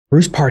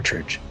Bruce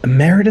Partridge,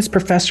 emeritus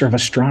professor of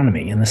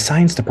astronomy in the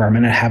science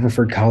department at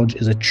Haverford College,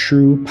 is a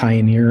true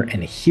pioneer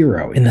and a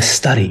hero in the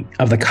study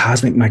of the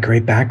cosmic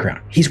microwave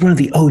background. He's one of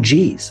the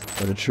OGs.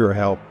 But it sure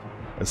helped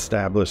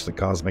establish the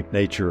cosmic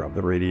nature of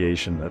the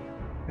radiation that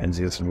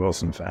Penzias and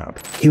Wilson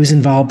found. He was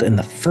involved in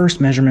the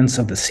first measurements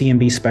of the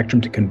CMB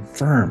spectrum to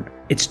confirm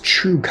its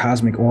true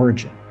cosmic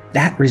origin.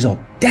 That result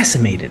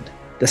decimated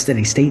the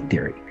steady-state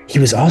theory. He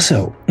was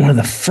also one of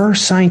the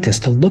first scientists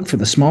to look for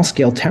the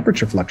small-scale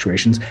temperature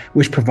fluctuations,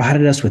 which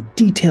provided us with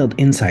detailed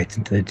insights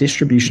into the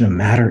distribution of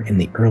matter in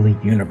the early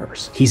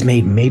universe. He's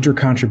made major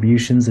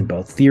contributions in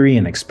both theory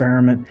and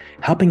experiment,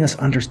 helping us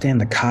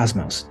understand the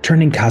cosmos,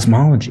 turning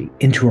cosmology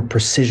into a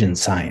precision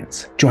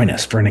science. Join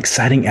us for an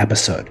exciting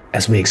episode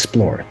as we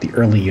explore the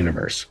early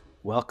universe.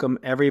 Welcome,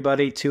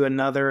 everybody, to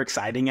another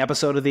exciting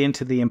episode of the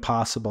Into the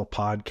Impossible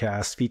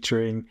podcast,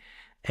 featuring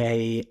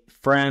a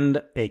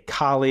friend, a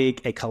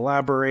colleague, a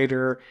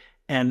collaborator,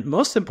 and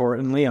most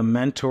importantly, a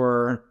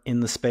mentor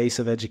in the space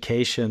of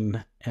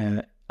education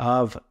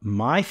of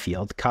my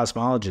field,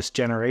 cosmologists,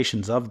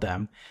 generations of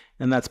them.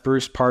 And that's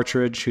Bruce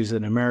Partridge, who's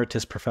an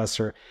emeritus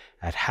professor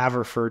at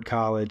Haverford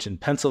College in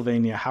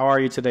Pennsylvania. How are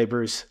you today,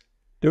 Bruce?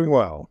 Doing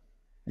well.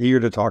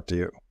 Eager to talk to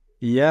you.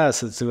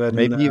 Yes, it's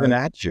maybe even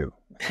at you.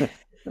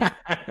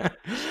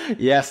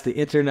 Yes, the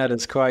internet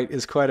is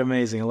quite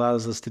amazing. It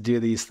allows us to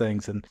do these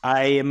things. And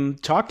I am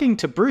talking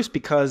to Bruce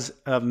because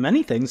of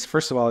many things.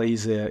 First of all,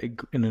 he's an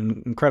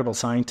incredible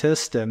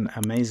scientist and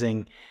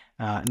amazing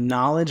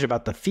knowledge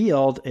about the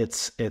field.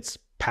 It's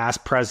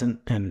past,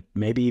 present, and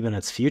maybe even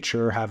its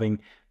future, having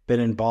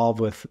been involved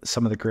with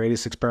some of the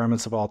greatest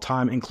experiments of all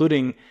time,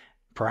 including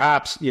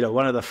perhaps,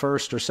 one of the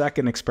first or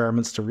second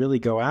experiments to really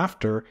go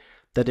after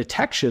the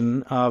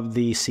detection of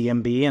the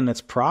CMB and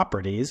its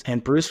properties.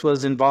 And Bruce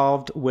was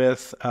involved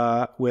with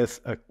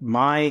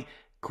my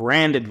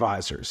grand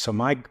advisors. So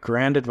my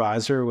grand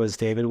advisor was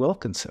David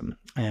Wilkinson,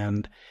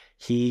 and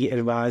he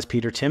advised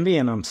Peter Timby,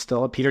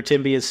 and Peter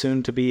Timby is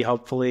soon to be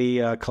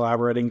hopefully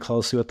collaborating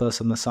closely with us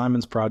in the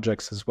Simons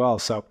projects as well.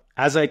 So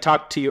as I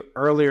talked to you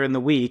earlier in the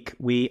week,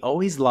 we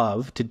always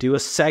love to do a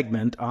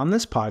segment on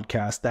this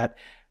podcast that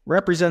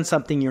represents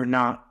something you're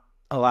not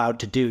allowed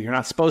to do, you're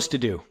not supposed to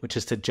do, which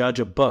is to judge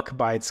a book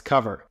by its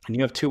cover. And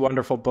you have two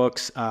wonderful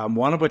books,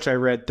 one of which I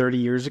read 30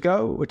 years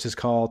ago, which is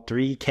called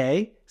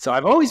 3K. So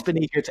I've always been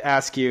eager to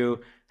ask you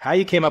how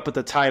you came up with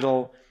the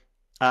title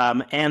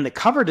and the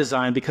cover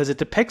design, because it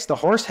depicts the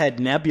Horsehead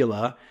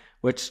Nebula,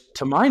 which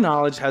to my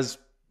knowledge has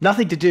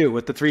nothing to do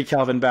with the 3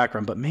 Kelvin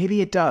background, but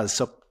maybe it does.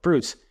 So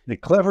Bruce. The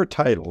clever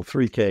title,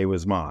 3K,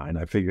 was mine.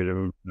 I figured it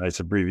was a nice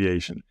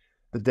abbreviation.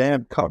 The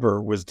damn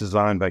cover was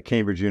designed by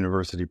Cambridge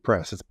University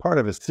Press. It's part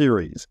of a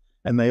series,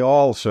 and they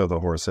all show the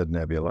Horsehead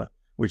Nebula,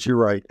 which, you're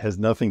right, has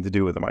nothing to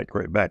do with the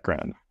microwave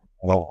background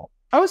at all.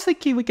 I was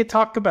thinking we could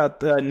talk about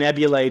the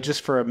nebulae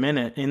just for a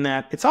minute, in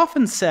that it's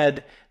often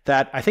said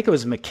that, I think it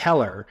was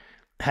McKellar,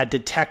 had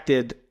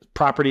detected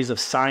properties of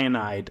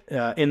cyanide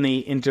in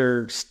the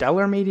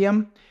interstellar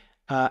medium,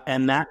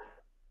 and that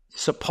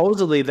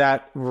supposedly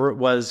that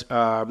was,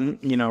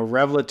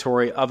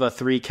 revelatory of a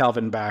 3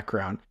 Kelvin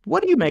background.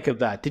 What do you make of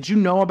that? Did you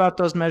know about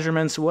those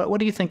measurements? What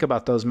do you think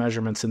about those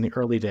measurements in the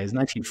early days,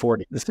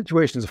 1940? The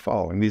situation is the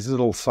following. These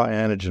little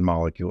cyanogen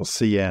molecules,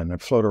 CN,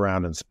 that float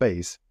around in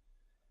space,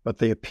 but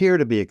they appear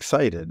to be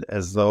excited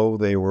as though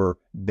they were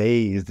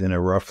bathed in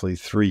a roughly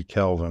 3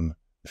 Kelvin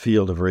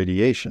field of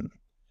radiation.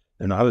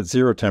 They're not at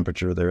zero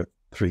temperature. They're at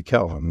 3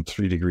 Kelvin,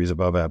 3 degrees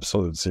above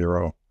absolute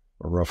zero,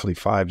 or roughly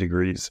 5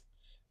 degrees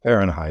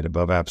Fahrenheit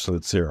above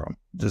absolute zero.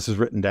 This is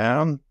written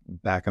down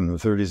back in the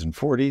 30s and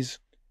 40s,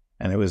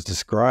 and it was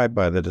described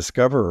by the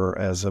discoverer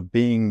as a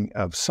being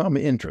of some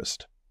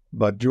interest.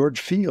 But George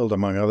Field,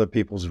 among other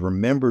people,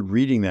 remembered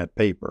reading that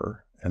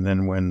paper, and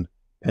then when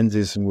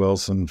Penzias and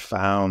Wilson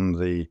found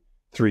the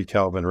 3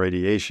 Kelvin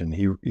radiation,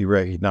 he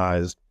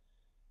recognized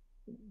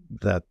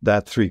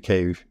that 3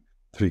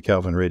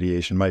 Kelvin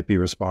radiation might be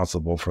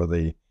responsible for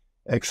the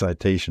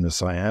excitation of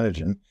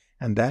cyanogen,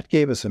 and that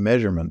gave us a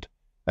measurement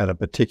at a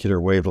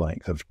particular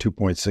wavelength of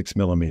 2.6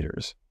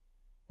 millimeters.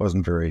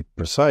 Wasn't very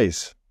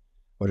precise,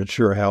 but it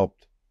sure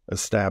helped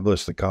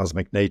establish the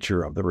cosmic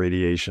nature of the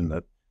radiation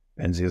that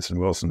Penzias and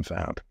Wilson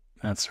found.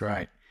 That's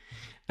right.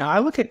 Now, I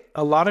look at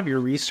a lot of your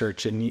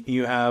research, and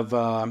you have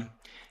an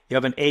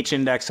H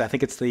index. I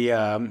think it's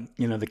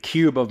the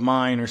cube of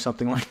mine or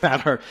something like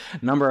that, or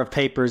number of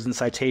papers and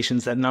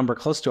citations that number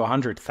close to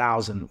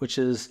 100,000, which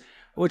is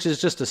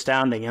just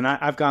astounding. And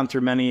I've gone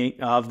through many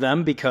of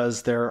them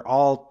because they're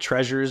all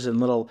treasures and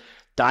little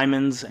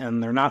diamonds,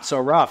 and they're not so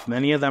rough.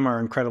 Many of them are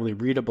incredibly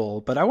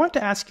readable. But I want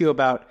to ask you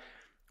about,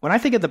 when I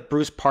think of the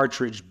Bruce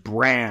Partridge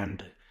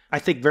brand, I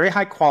think very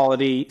high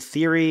quality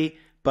theory,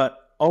 but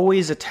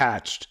always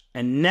attached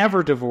and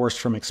never divorced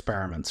from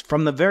experiments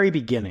from the very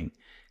beginning.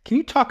 Can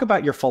you talk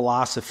about your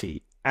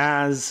philosophy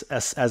as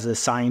a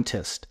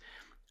scientist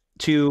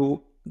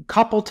to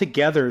couple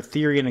together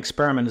theory and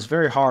experiment is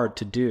very hard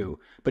to do,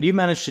 but you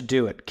managed to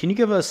do it. Can you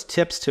give us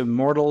tips to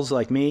mortals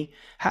like me?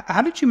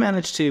 How did you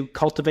manage to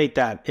cultivate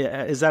that?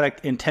 Is that an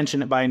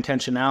intention by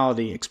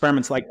intentionality?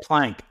 Experiments like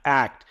Planck,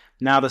 ACT,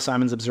 now the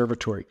Simons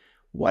Observatory.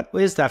 What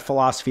is that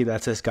philosophy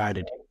that's as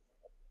guided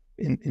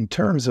you? In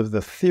terms of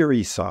the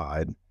theory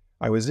side,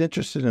 I was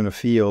interested in a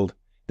field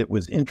that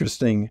was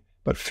interesting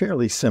but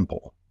fairly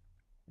simple.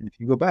 If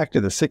you go back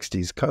to the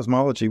 60s,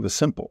 cosmology was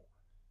simple.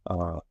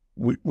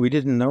 We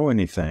didn't know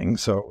anything,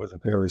 so it was a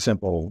very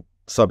simple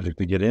subject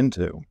to get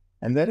into.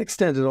 And that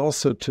extended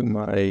also to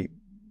my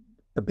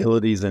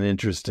abilities and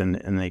interest in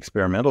the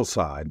experimental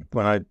side.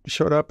 When I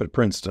showed up at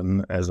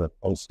Princeton as a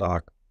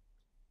postdoc,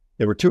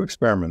 there were two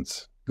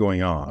experiments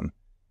going on.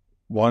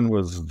 One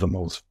was the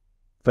most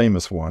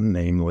famous one,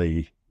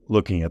 namely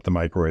looking at the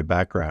microwave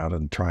background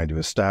and trying to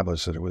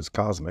establish that it was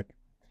cosmic.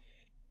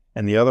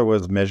 And the other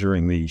was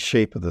measuring the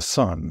shape of the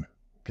sun,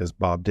 because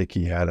Bob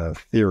Dickey had a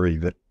theory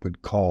that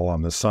would call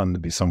on the sun to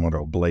be somewhat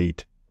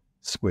oblate,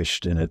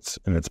 squished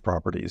in its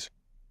properties.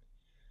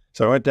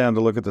 So I went down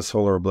to look at the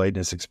solar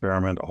oblateness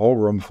experiment, a whole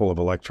room full of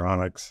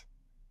electronics.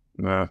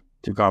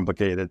 Too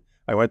complicated.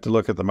 I went to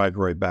look at the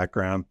microwave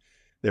background.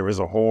 There was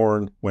a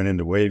horn, went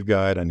into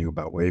waveguide. I knew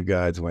about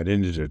waveguides. Went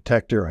into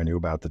detector. I knew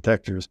about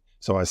detectors.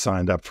 So I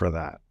signed up for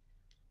that.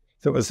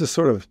 So it was this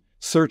sort of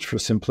search for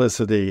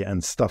simplicity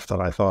and stuff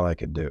that I thought I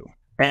could do.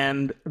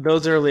 And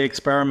those early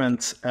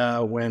experiments,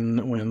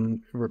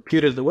 when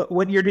reputed,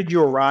 what year did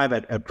you arrive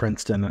at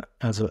Princeton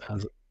as a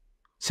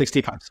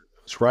 65? It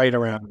was right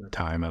around the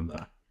time of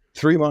the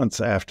 3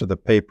 months after the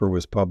paper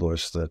was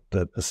published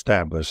that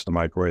established the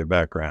microwave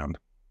background.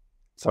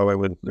 So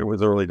it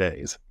was early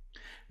days.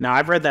 Now,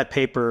 I've read that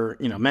paper,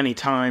 many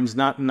times,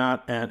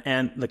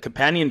 and the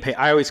companion paper,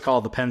 I always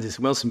call the Penzias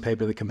and Wilson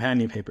paper the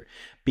companion paper,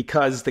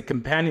 because the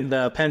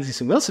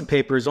Penzias and Wilson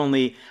paper is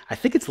only, I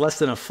think it's less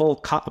than a full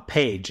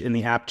page in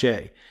the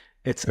APJ.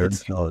 It's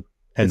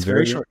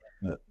very short.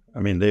 I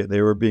mean,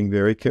 they were being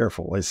very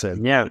careful. They said,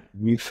 yeah,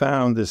 we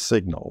found this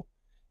signal.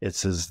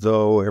 It's as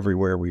though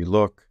everywhere we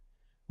look,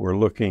 we're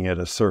looking at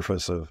a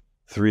surface of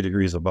 3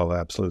 degrees above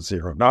absolute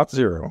zero. Not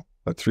zero,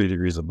 but 3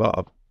 degrees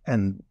above.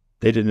 And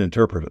they didn't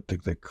interpret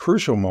it. The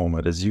crucial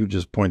moment, as you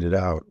just pointed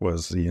out,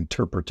 was the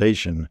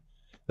interpretation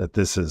that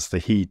this is the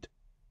heat,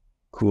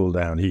 cool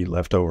down heat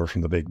left over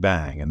from the Big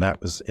Bang. And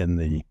that was in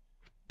the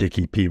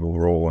Dickey, Peeble,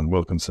 Roll, and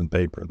Wilkinson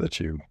paper that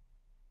you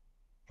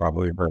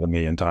probably heard a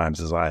million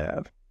times as I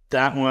have.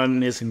 That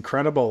one is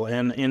incredible.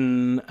 And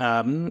in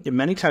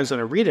many times when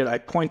I read it, I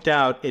point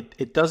out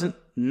it doesn't,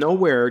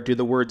 nowhere do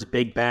the words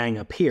Big Bang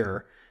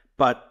appear,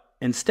 but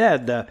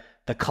instead the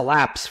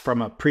collapse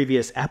from a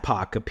previous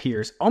epoch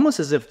appears, almost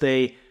as if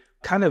they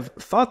kind of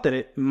thought that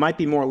it might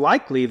be more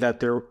likely that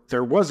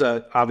there was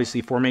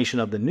obviously formation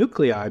of the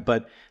nuclei,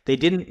 but they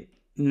didn't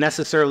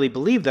necessarily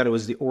believe that it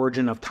was the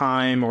origin of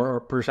time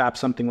or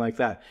perhaps something like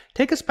that.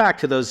 Take us back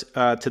to those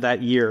to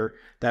that year,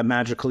 that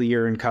magical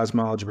year in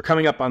cosmology. We're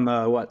coming up on the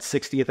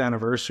 60th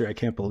anniversary. I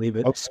can't believe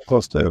it.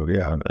 Close to,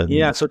 yeah.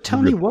 Yeah. So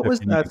tell me, what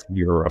was that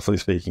year, roughly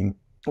speaking?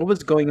 What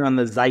was going on in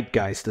the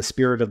zeitgeist, the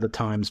spirit of the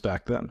times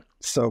back then?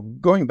 So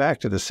going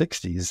back to the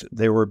 60s,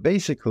 there were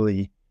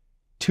basically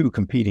two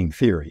competing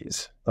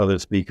theories. Other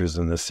speakers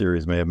in this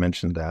series may have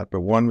mentioned that,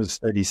 but one was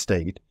steady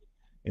state,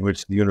 in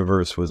which the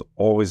universe was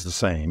always the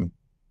same,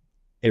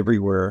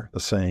 everywhere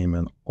the same,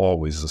 and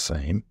always the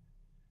same.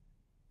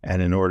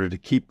 And in order to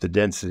keep the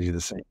density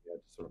the same, you had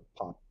to sort of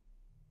pop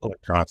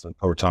electrons and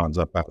protons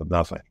up out of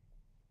nothing.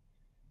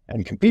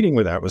 And competing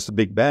with that was the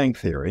Big Bang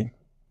theory.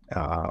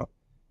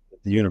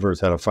 The universe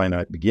had a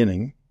finite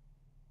beginning.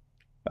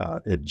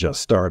 It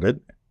just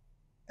started.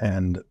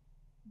 And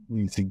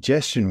the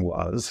suggestion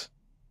was,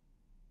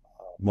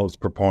 most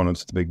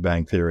proponents of the Big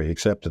Bang theory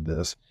accepted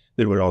this,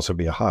 that it would also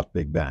be a hot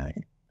Big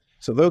Bang.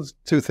 So those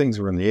two things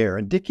were in the air.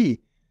 And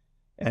Dickey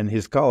and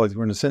his colleagues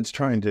were, in a sense,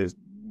 trying to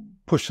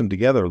push them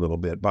together a little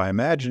bit by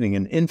imagining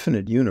an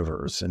infinite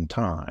universe in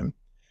time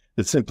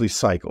that simply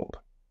cycled.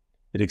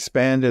 It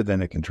expanded,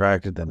 then it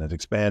contracted, then it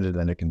expanded,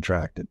 then it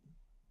contracted.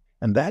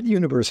 And that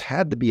universe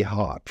had to be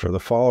hot for the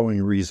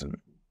following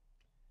reason.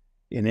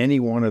 In any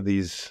one of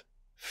these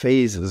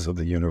phases of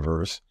the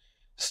universe,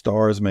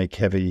 stars make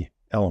heavy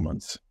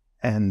elements.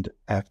 And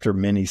after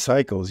many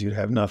cycles, you'd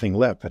have nothing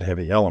left but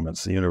heavy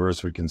elements. The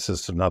universe would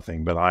consist of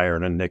nothing but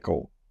iron and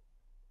nickel.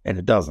 And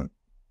it doesn't.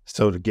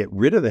 So to get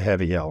rid of the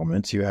heavy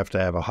elements, you have to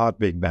have a hot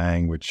Big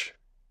Bang, which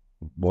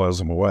boils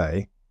them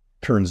away,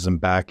 turns them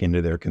back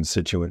into their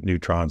constituent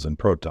neutrons and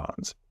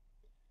protons.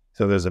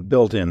 So there's a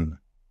built-in,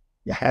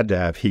 you had to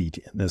have heat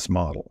in this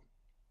model.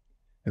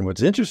 And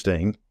what's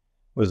interesting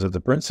was that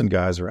the Princeton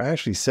guys were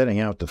actually setting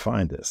out to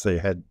find this. They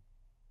had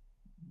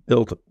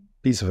built a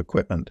piece of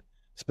equipment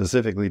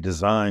specifically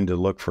designed to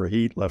look for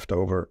heat left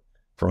over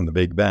from the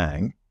Big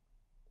Bang.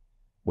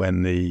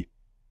 When the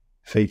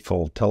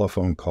fateful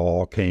telephone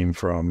call came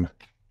from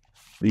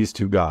these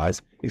two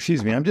guys.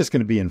 Excuse me, I'm just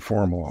going to be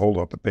informal. Hold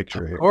up a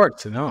picture here. Of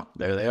course, no,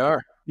 there they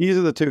are. These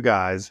are the two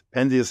guys,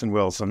 Penzias and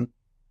Wilson.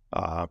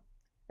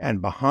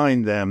 And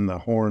behind them, the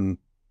horn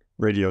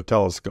radio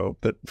telescope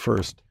that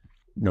first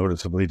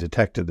noticeably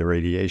detected the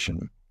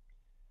radiation.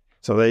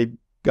 So they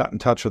got in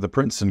touch with the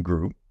Princeton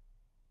group,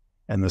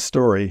 and the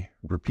story,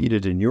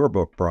 repeated in your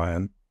book,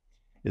 Brian,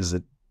 is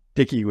that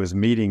Dickey was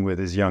meeting with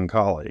his young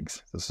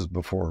colleagues. This is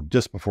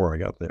just before I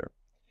got there.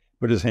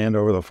 Put his hand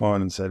over the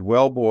phone and said,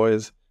 "Well,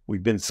 boys,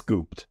 we've been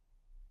scooped."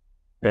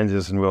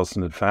 Penzias and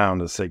Wilson had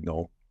found a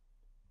signal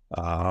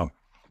that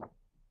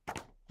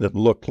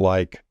looked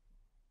like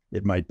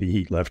it might be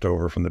heat left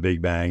over from the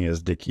Big Bang,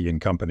 as Dickey and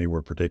company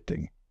were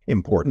predicting.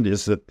 Important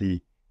is that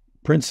the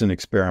Princeton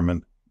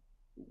experiment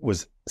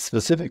was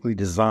specifically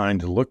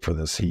designed to look for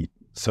this heat.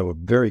 So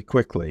very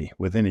quickly,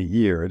 within a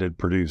year, it had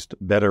produced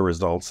better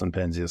results than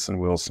Penzias and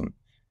Wilson,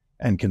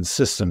 and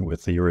consistent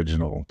with the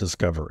original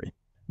discovery.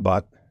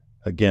 But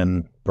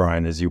again,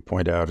 Brian, as you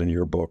point out in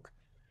your book,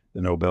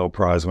 the Nobel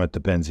Prize went to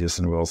Penzias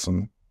and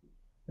Wilson,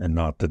 and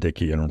not to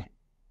Dickey and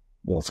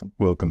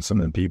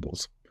Wilkinson and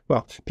Peebles.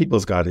 Well,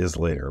 Peebles got his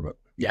later, but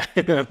yeah,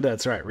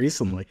 that's right,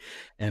 recently.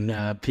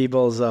 And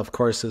Peebles, of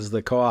course, is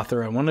the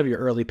co-author on one of your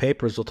early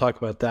papers. We'll talk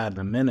about that in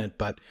a minute.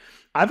 But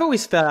I've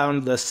always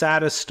found the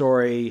saddest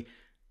story,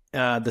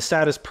 the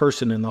saddest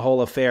person in the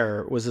whole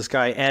affair was this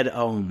guy, Ed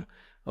Ohm.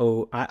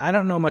 Oh, I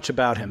don't know much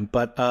about him,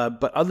 but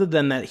other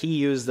than that, he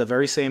used the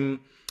very same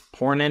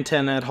horn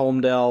antenna at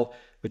Holmdel,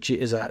 which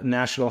is a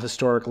National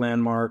Historic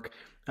Landmark,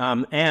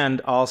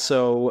 and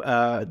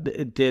also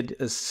did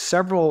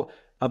several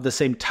of the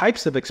same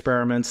types of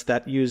experiments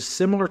that use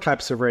similar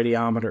types of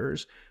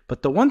radiometers.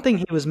 But the one thing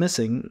he was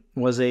missing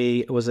was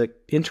a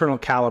internal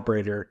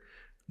calibrator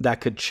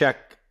that could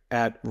check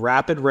at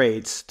rapid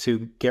rates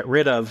to get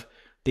rid of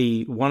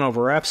the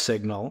 1/f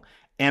signal.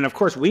 And of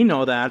course, we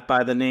know that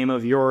by the name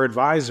of your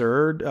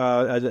advisor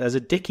as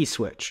a Dickey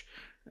switch.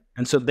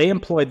 And so they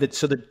employed that.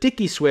 So the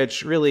Dickey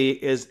switch really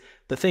is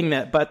the thing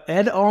but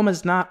Ed Ohm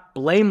is not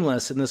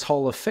blameless in this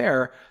whole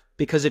affair,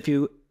 because if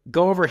you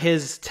go over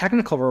his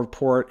technical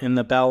report in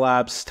the Bell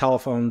Labs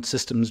Telephone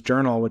Systems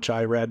Journal, which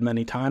I read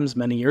many times,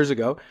 many years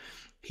ago,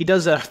 he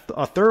does a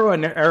thorough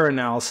error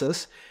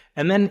analysis,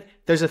 and then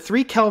there's a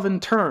 3 Kelvin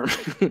term,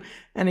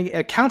 and he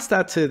accounts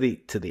that to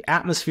the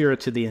atmosphere,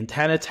 to the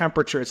antenna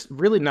temperature. It's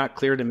really not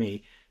clear to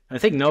me. And I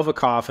think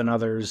Novikov and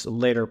others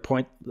later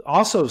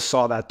also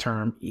saw that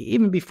term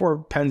even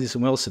before Penzias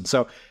and Wilson.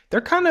 So they're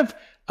kind of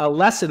a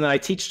lesson that I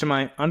teach to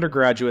my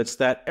undergraduates,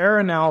 that error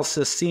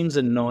analysis seems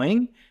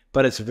annoying,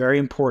 but it's very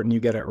important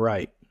you get it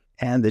right.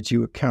 And that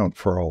you account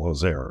for all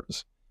those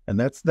errors. And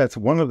that's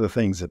one of the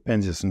things that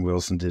Penzias and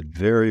Wilson did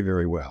very,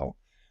 very well.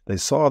 They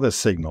saw the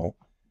signal.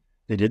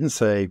 They didn't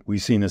say,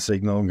 "We've seen a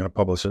signal, I'm going to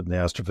publish it in the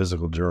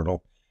Astrophysical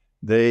Journal."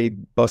 They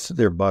busted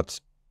their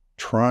butts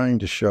trying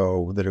to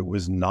show that it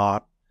was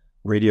not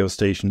radio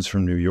stations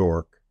from New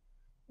York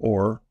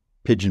or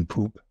pigeon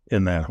poop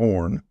in that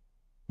horn,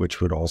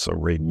 which would also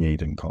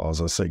radiate and cause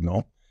a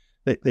signal.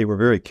 They were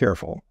very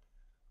careful.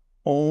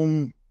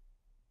 Ohm,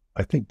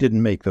 I think,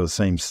 didn't make those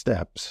same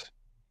steps.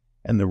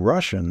 And the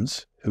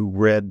Russians, who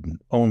read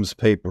Ohm's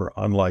paper,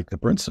 unlike the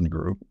Princeton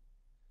group,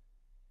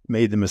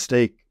 made the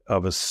mistake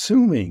of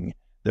assuming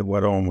that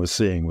what Ohm was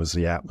seeing was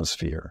the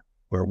atmosphere,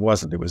 where it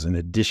wasn't. It was in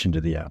addition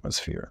to the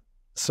atmosphere.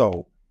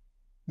 So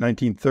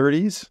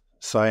 1930s,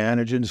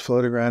 cyanogens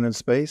floating around in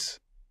space,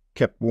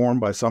 kept warm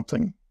by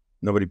something.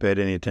 Nobody paid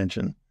any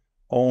attention.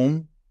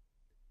 Ohm,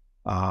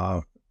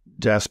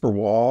 Jasper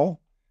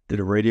Wall did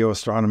a radio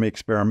astronomy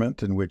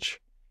experiment in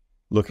which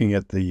looking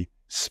at the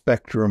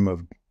spectrum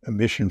of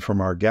emission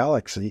from our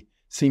galaxy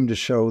seemed to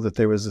show that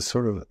there was a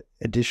sort of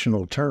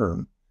additional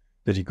term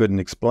that he couldn't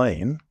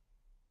explain,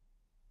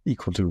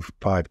 equal to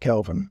 5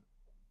 Kelvin.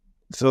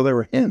 So there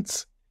were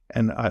hints.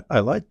 And I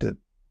like to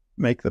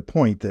make the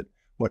point that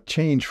what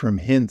changed from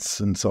hints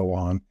and so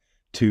on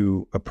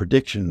to a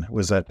prediction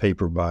was that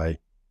paper by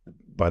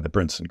the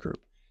Princeton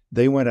group.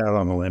 They went out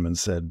on a limb and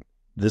said,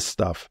 this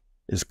stuff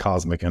is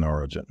cosmic in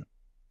origin.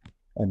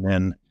 And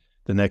then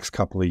the next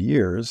couple of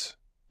years,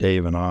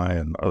 Dave and I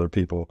and other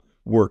people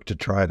worked to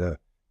try to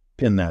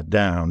pin that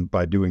down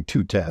by doing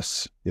 2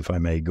 tests, if I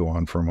may go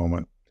on for a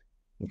moment.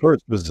 The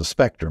first was the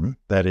spectrum.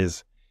 That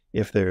is,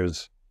 if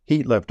there's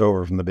heat left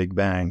over from the Big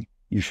Bang,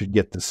 you should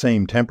get the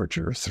same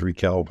temperature, 3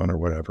 Kelvin or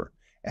whatever,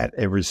 at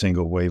every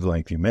single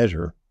wavelength you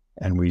measure.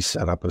 And we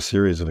set up a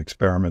series of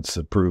experiments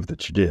that proved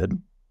that you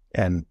did,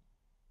 and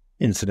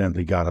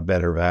incidentally got a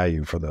better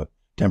value for the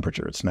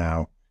temperature. It's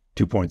now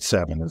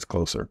 2.7, is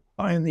closer.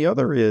 And the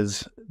other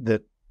is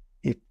that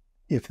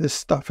if this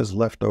stuff is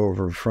left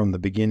over from the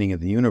beginning of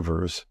the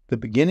universe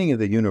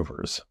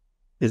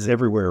is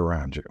everywhere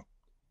around you.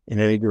 In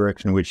any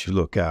direction in which you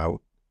look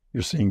out,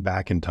 you're seeing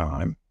back in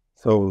time.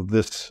 So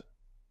this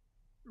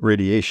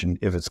radiation,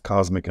 if it's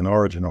cosmic in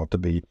origin, ought to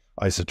be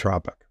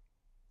isotropic.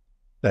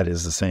 That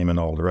is the same in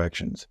all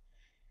directions.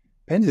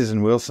 Penzias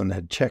and Wilson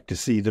had checked to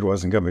see that it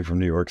wasn't coming from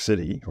New York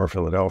City or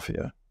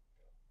Philadelphia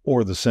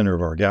or the center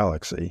of our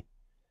galaxy,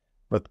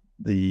 but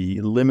the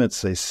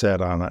limits they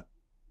set on it,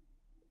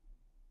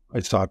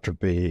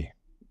 isotropy,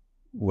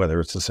 whether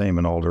it's the same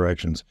in all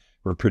directions,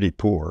 were pretty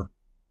poor.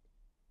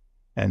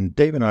 And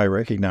Dave and I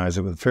recognized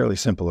that with fairly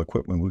simple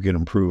equipment, we could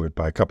improve it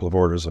by a couple of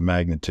orders of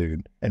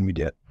magnitude, and we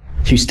did.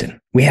 Houston,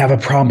 we have a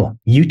problem.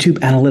 YouTube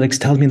analytics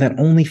tells me that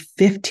only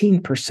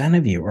 15%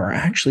 of you are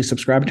actually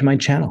subscribed to my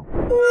channel.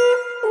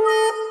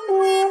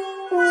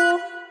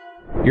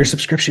 Your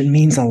subscription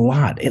means a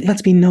lot. It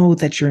lets me know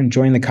that you're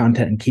enjoying the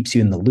content and keeps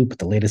you in the loop with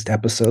the latest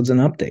episodes and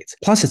updates.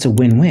 Plus, it's a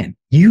win-win.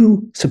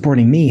 You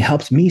supporting me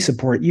helps me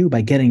support you by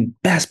getting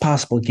best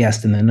possible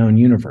guests in the known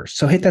universe.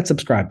 So hit that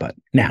subscribe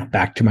button. Now,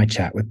 back to my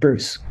chat with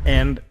Bruce.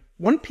 And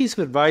one piece of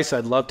advice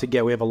I'd love to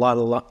get, we have a lot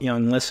of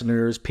young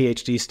listeners,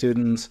 PhD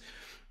students,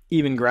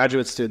 even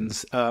graduate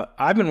students.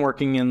 I've been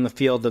working in the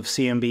field of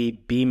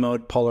CMB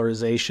B-mode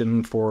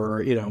polarization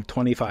for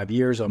 25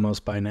 years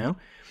almost by now.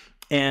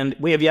 And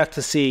we have yet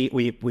to see,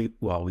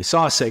 we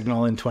saw a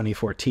signal in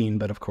 2014,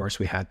 but of course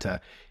we had to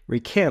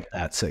recant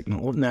that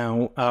signal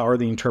now, or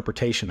the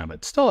interpretation of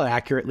it. Still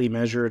accurately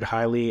measured,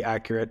 highly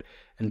accurate,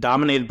 and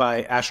dominated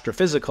by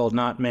astrophysical,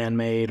 not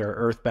man-made or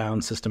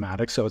earthbound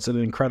systematic. So it's an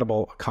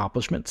incredible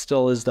accomplishment.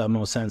 Still is the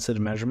most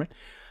sensitive measurement.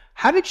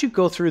 How did you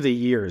go through the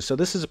years? So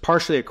this is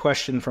partially a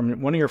question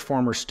from one of your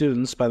former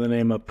students by the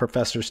name of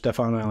Professor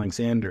Stefan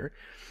Alexander.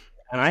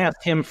 And I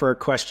asked him for a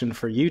question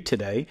for you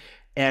today.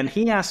 And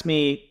he asked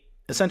me,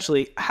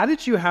 essentially, how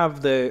did you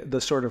have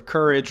the sort of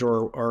courage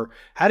or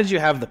how did you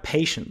have the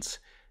patience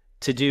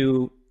to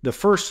do the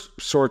first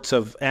sorts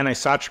of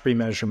anisotropy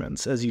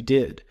measurements as you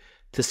did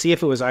to see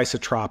if it was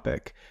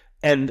isotropic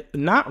and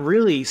not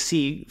really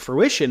see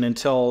fruition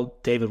until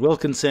David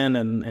Wilkinson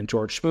and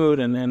George Smoot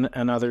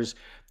and others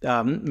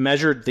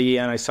measured the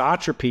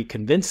anisotropy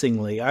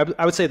convincingly?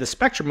 I would say the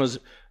spectrum was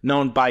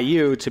known by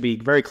you to be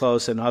very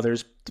close and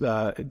others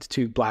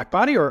to black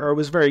body, or it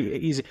was very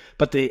easy.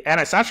 But the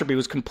anisotropy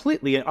was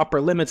completely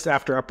upper limits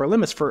after upper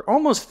limits for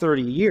almost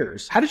 30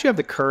 years. How did you have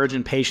the courage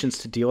and patience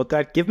to deal with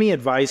that? Give me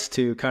advice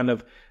to kind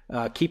of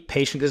keep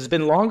patient, because it's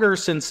been longer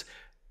since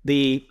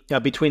the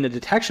between the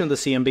detection of the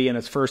CMB and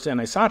its first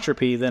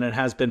anisotropy than it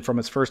has been from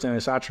its first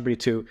anisotropy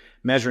to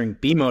measuring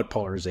B-mode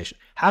polarization.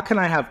 How can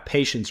I have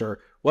patience, or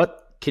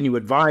what can you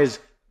advise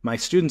my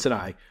students and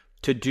I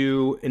to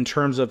do in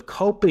terms of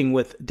coping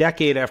with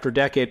decade after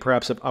decade,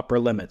 perhaps, of upper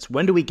limits?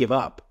 When do we give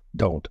up?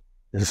 Don't.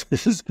 This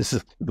is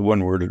the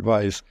one-word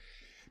advice.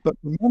 But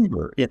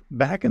remember,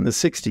 back in the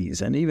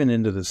 60s and even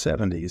into the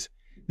 70s,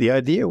 the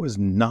idea was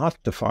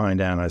not to find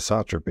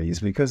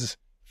anisotropies because,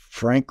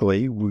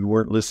 frankly, we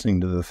weren't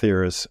listening to the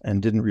theorists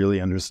and didn't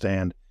really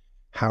understand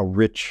how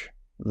rich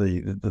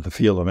the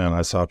field of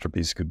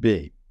anisotropies could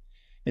be.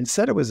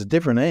 Instead, it was a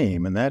different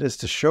aim, and that is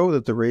to show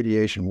that the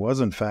radiation was,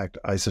 in fact,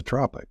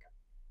 isotropic.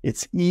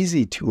 It's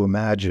easy to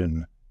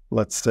imagine,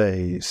 let's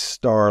say,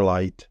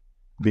 starlight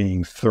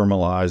being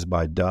thermalized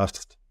by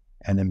dust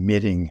and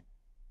emitting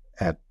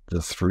at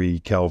the 3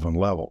 Kelvin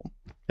level.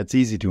 It's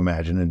easy to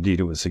imagine. Indeed,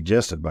 it was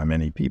suggested by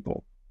many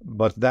people.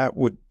 But that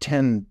would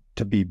tend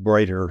to be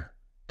brighter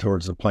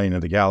towards the plane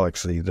of the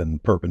galaxy than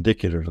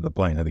perpendicular to the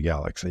plane of the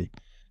galaxy.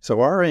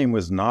 So our aim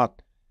was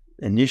not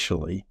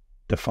initially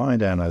to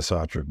find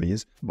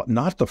anisotropies, but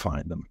not to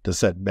find them, to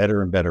set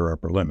better and better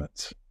upper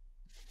limits.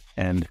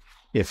 And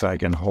if I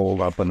can hold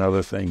up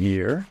another thing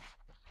here,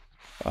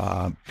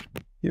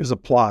 here's a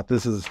plot.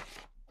 This is,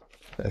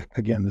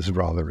 again, this is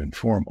rather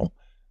informal,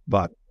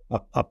 but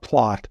a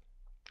plot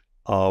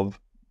of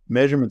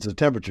measurements of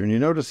temperature. And you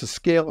notice the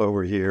scale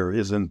over here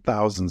is in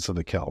thousandths of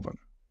a Kelvin.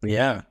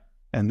 Yeah.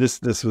 And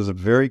this was a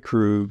very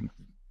crude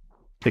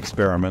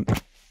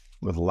experiment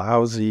with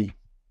lousy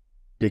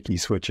Dickey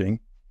switching,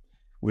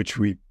 which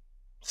we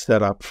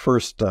set up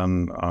first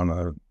on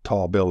a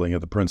tall building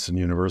at the Princeton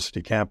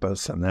University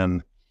campus, and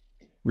then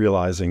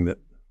realizing that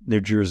New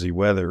Jersey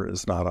weather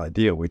is not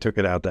ideal, we took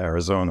it out to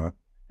Arizona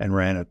and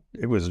ran it.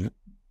 It was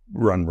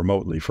run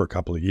remotely for a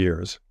couple of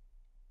years.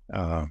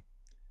 The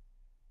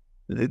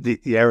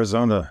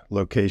Arizona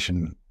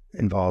location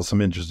involves some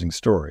interesting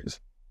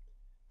stories.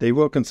 Dave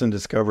Wilkinson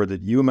discovered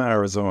that Yuma,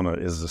 Arizona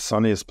is the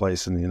sunniest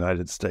place in the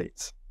United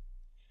States.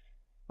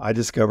 I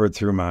discovered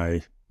through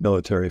my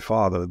military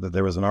father that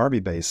there was an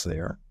Army base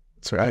there.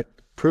 That's right.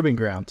 Proving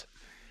ground.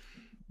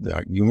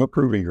 The Yuma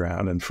Proving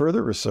Ground, and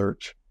further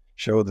research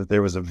showed that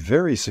there was a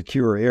very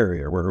secure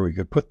area where we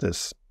could put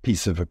this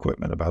piece of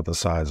equipment about the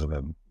size of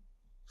a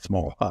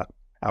small hut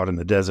out in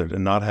the desert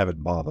and not have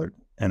it bothered.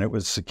 And it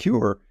was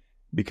secure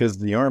because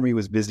the Army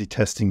was busy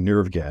testing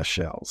nerve gas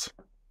shells.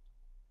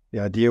 The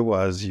idea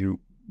was you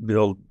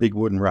build big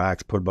wooden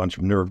racks, put a bunch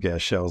of nerve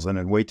gas shells in,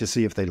 and wait to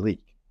see if they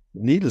leak.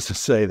 Needless to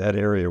say, that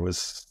area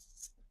was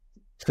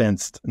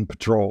fenced and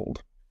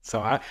patrolled. So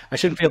I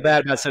shouldn't feel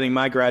bad about sending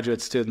my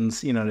graduate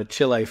students, to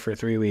Chile for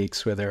 3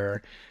 weeks where there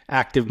are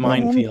active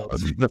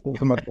minefields.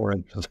 That's much more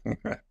interesting.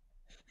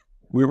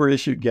 We were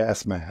issued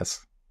gas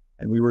masks,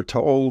 and we were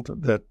told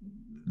that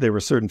there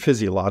were certain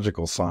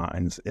physiological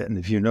signs, and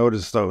if you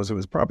noticed those, it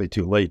was probably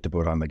too late to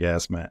put on the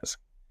gas mask.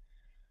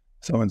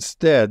 So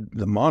instead,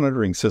 the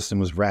monitoring system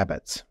was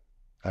rabbits.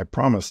 I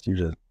promised you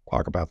to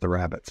talk about the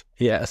rabbits.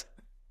 Yes.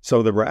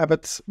 So the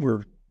rabbits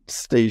were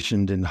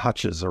stationed in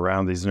hutches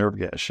around these nerve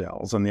gas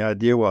shells. And the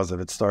idea was if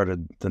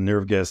the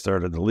nerve gas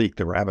started to leak,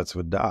 the rabbits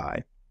would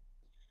die.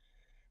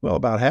 Well,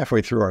 about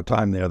halfway through our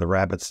time there, the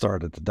rabbits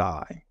started to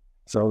die.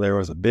 So there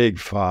was a big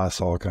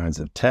fuss, all kinds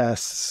of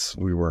tests.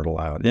 We weren't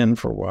allowed in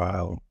for a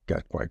while,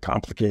 got quite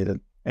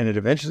complicated. And it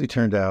eventually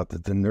turned out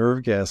that the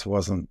nerve gas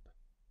wasn't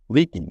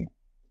leaking,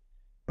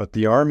 but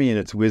the Army in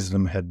its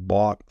wisdom had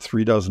bought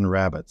 3 dozen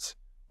rabbits,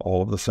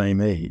 all of the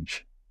same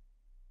age.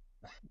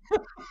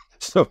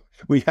 So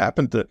we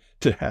happened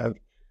to have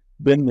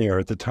been there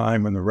at the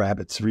time when the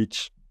rabbits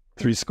reached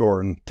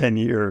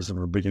 70 years and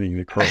were beginning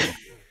to crow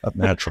of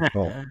natural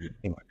color.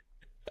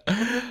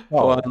 Anyway.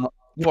 Well,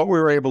 what we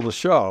were able to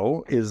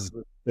show is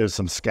there's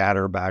some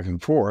scatter back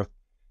and forth,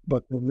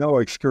 but there are no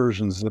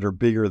excursions that are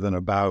bigger than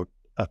about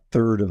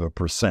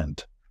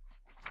 1/3%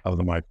 of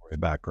the microwave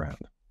background.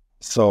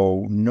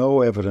 So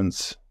no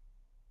evidence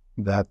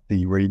that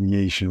the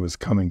radiation was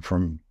coming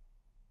from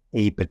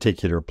a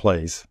particular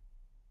place.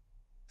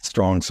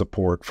 Strong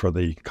support for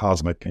the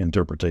cosmic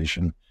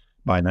interpretation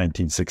by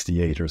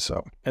 1968 or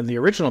so. And the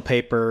original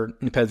paper,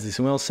 Penzias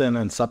and Wilson,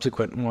 and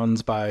subsequent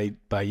ones by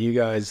you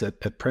guys at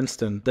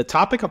Princeton, the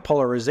topic of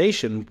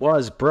polarization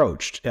was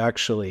broached,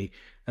 actually,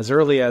 as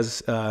early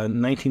as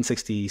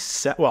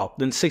 1967. Well,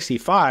 in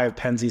 65,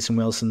 Penzias and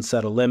Wilson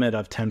set a limit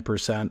of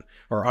 10%,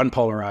 or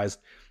unpolarized,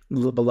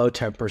 below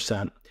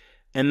 10%.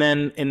 And then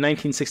in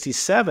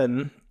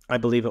 1967, I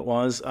believe it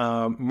was,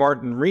 Lord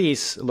Martin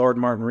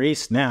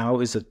Rees, now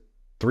is a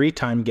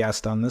 3-time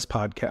guest on this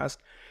podcast.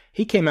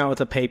 He came out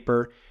with a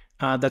paper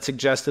that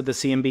suggested the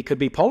CMB could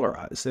be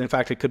polarized. In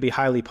fact, it could be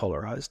highly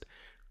polarized.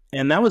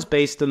 And that was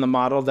based on the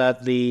model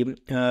that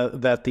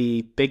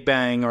the Big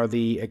Bang or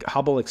the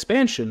Hubble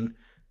expansion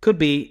could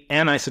be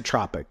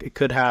anisotropic. It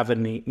could have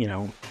an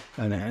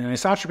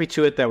anisotropy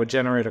to it that would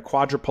generate a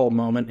quadrupole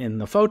moment in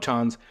the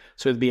photons.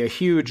 So it'd be a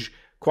huge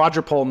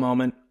quadrupole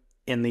moment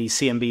in the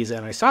CMB's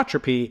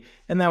anisotropy,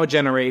 and that would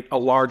generate a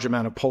large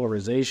amount of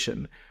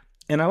polarization.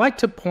 And I like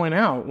to point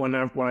out when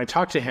I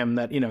talk to him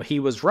that, he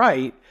was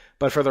right,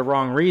 but for the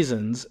wrong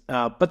reasons.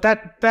 But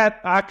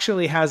that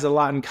actually has a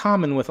lot in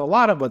common with a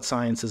lot of what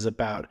science is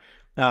about.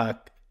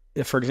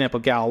 For example,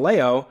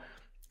 Galileo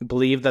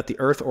believed that the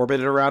Earth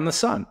orbited around the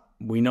sun.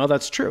 We know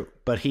that's true,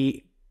 but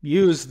he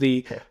used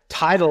the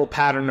tidal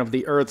pattern of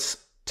the Earth's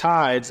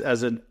tides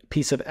as a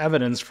piece of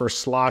evidence for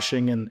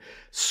sloshing and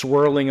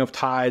swirling of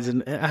tides,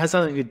 and it has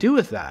nothing to do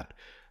with that.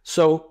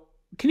 So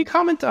can you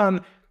comment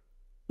on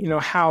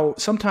how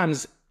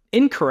sometimes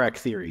incorrect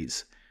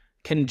theories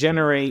can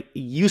generate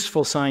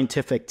useful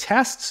scientific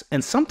tests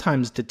and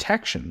sometimes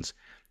detections?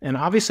 And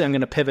obviously I'm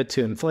going to pivot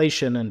to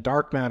inflation and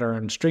dark matter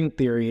and string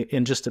theory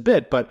in just a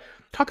bit, but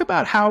talk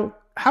about how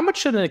much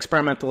should an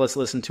experimentalist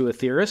listen to a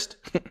theorist?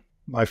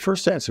 My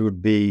first answer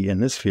would be, in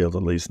this field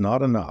at least,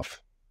 not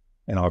enough.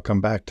 And I'll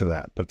come back to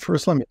that. But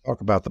first, let me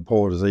talk about the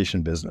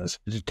polarization business.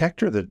 The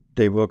detector that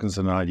Dave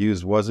Wilkinson and I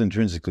used was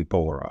intrinsically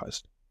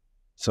polarized.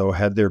 So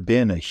had there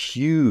been a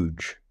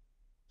huge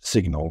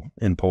signal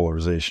in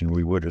polarization,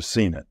 we would have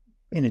seen it.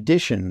 In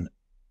addition,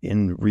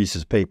 in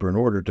Rees's paper, in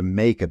order to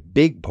make a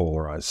big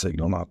polarized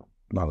signal,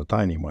 not a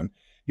tiny one,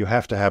 you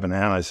have to have an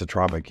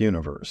anisotropic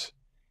universe.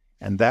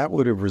 And that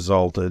would have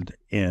resulted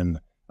in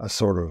a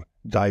sort of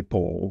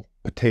dipole,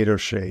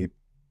 potato-shaped,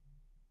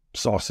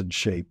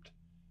 sausage-shaped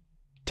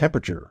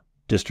temperature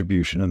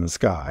distribution in the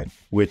sky,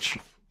 which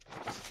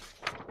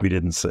we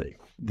didn't see.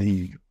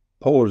 The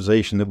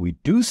polarization that we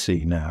do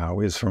see now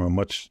is from a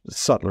much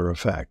subtler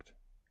effect.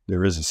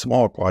 There is a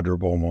small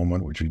quadrupole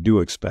moment, which we do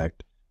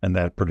expect, and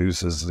that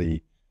produces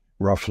the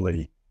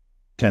roughly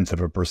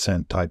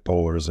 0.1% type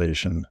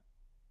polarization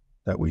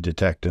that we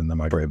detect in the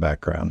microwave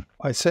background.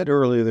 I said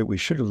earlier that we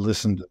should have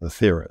listened to the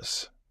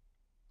theorists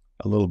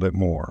a little bit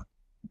more,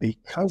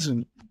 because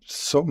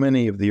so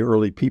many of the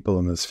early people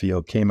in this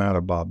field came out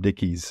of Bob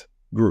Dickey's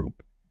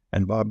group,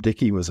 and Bob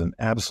Dickey was an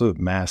absolute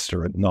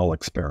master at null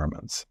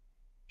experiments,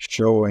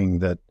 showing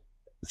that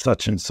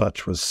such and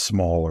such was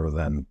smaller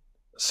than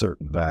a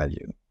certain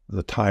value.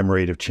 The time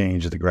rate of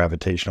change of the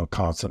gravitational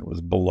constant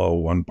was below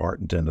 1 part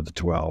in 10 to the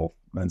 12,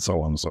 and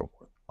so on and so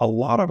forth. A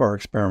lot of our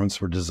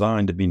experiments were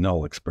designed to be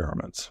null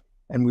experiments,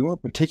 and we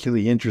weren't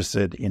particularly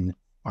interested in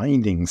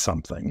finding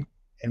something,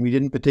 and we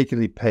didn't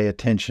particularly pay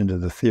attention to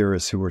the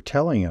theorists who were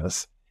telling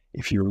us,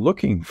 if you're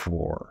looking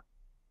for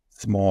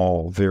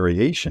small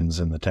variations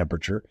in the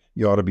temperature,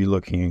 you ought to be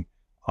looking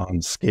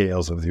on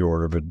scales of the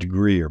order of a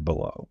degree or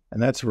below.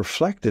 And that's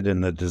reflected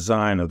in the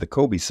design of the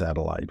COBE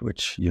satellite,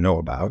 which you know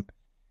about.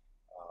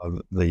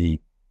 The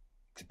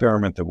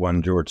experiment that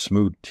won George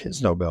Smoot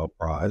his Nobel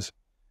Prize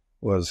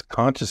was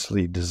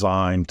consciously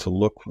designed to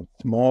look for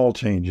small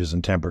changes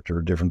in temperature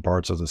in different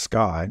parts of the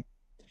sky,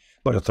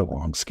 but at the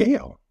wrong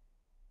scale,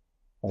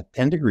 a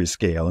 10-degree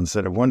scale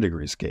instead of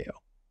 1-degree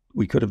scale.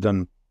 We could have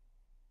done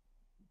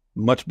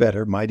much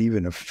better, might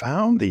even have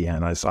found the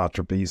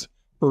anisotropies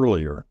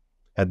earlier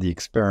had the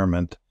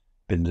experiment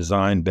been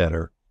designed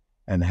better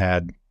and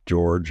had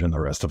George and the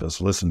rest of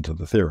us listened to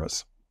the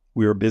theorists.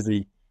 We were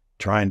busy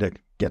trying to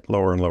get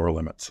lower and lower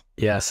limits.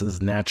 Yes,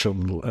 it's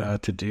natural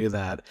to do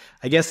that.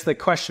 I guess the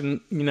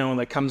question,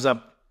 that comes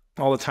up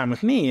all the time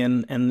with me,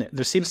 and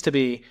there seems to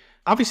be,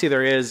 obviously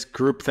there is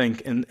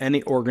groupthink in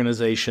any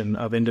organization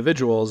of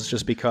individuals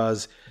just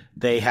because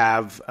they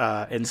have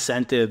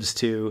incentives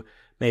to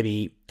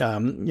maybe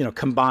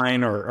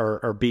combine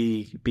or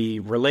be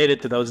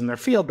related to those in their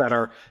field that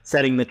are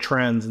setting the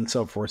trends and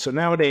so forth. So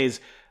nowadays,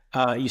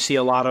 you see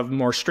a lot of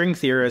more string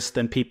theorists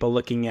than people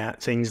looking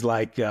at things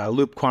like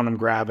loop quantum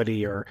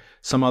gravity or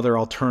some other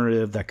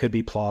alternative that could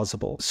be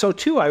plausible. So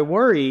too, I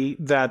worry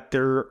that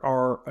there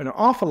are an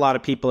awful lot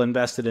of people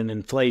invested in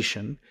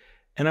inflation.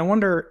 And I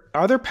wonder,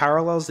 are there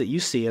parallels that you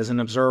see as an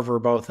observer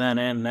both then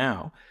and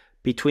now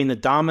between the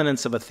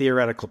dominance of a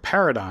theoretical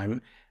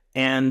paradigm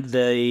and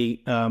the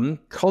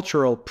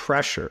cultural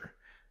pressure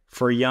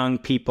for young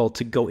people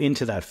to go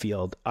into that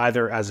field,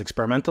 either as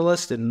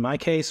experimentalists in my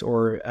case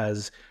or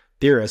as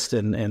theorists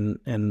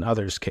in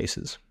others'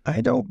 cases? I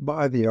don't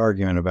buy the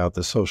argument about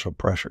the social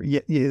pressure.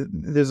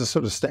 There's a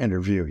sort of standard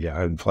view.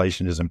 Yeah,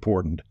 inflation is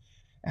important.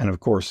 And of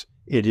course,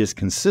 it is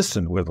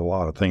consistent with a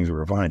lot of things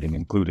we're finding,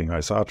 including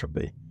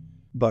isotropy.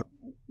 But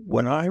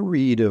when I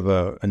read of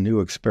a new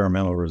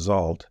experimental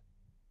result,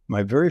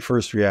 my very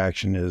first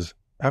reaction is,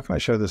 how can I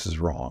show this is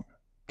wrong?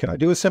 Can I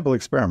do a simple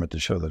experiment to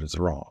show that it's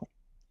wrong?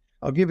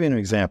 I'll give you an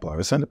example. I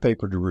was sent a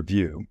paper to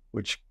review,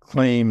 which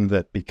claimed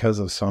that because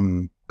of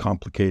some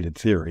complicated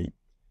theory,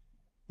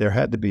 there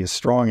had to be a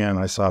strong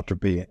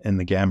anisotropy in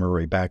the gamma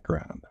ray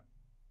background.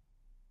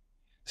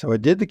 So I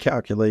did the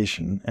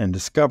calculation and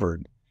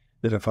discovered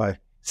that if I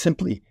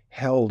simply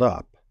held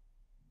up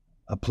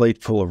a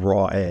plate full of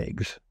raw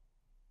eggs,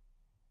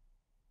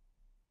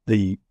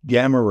 the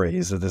gamma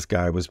rays that this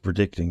guy was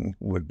predicting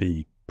would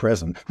be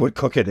present would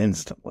cook it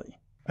instantly.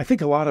 I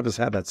think a lot of us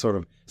have that sort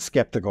of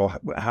skeptical,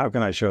 how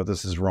can I show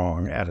this is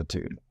wrong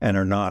attitude, and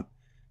are not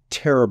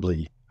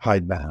terribly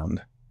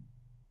hidebound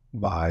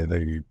by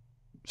the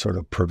sort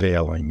of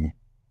prevailing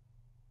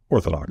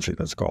orthodoxy,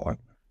 let's call it.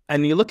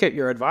 And you look at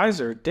your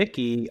advisor,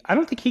 Dickey, I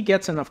don't think he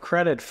gets enough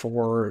credit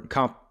for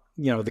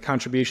the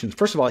contributions.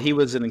 First of all, he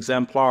was an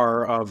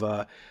exemplar of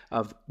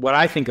what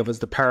I think of as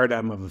the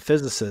paradigm of a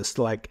physicist,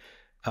 like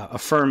a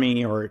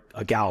Fermi or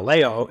a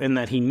Galileo, in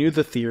that he knew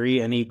the theory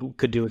and he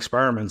could do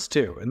experiments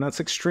too. And that's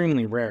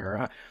extremely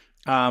rare.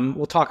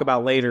 We'll talk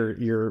about later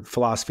your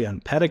philosophy on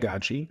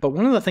pedagogy. But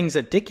one of the things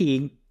that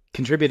Dickey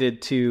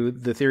contributed to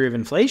the theory of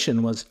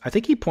inflation was, I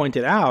think he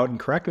pointed out, and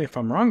correct me if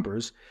I'm wrong,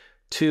 Bruce,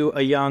 to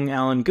a young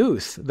Alan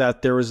Guth,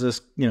 that there was this,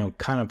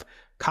 kind of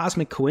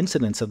cosmic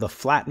coincidence of the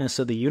flatness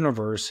of the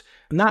universe,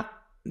 not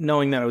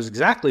knowing that it was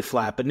exactly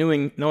flat, but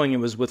knowing it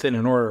was within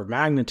an order of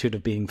magnitude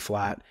of being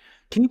flat.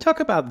 Can you talk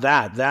about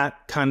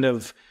that kind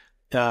of,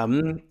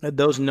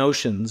 those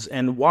notions,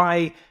 and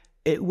why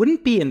it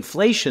wouldn't be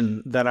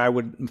inflation that I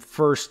would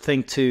first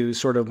think to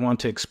sort of want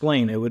to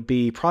explain? It would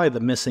be probably the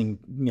missing,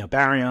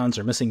 baryons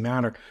or missing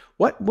matter.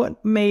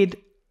 What made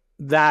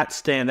that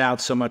stand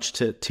out so much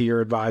to your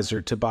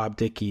advisor, to Bob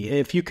Dickey,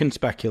 if you can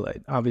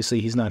speculate?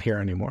 Obviously, he's not here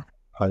anymore.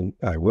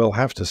 I will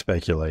have to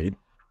speculate,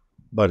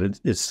 but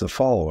it's the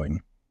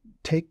following.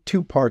 Take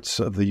two parts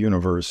of the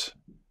universe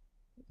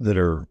that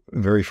are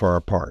very far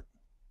apart.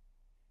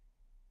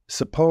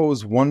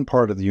 Suppose one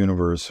part of the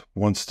universe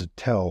wants to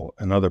tell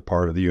another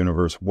part of the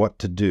universe what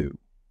to do.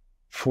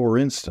 For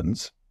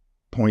instance,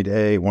 point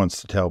A wants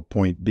to tell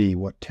point B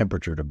what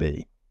temperature to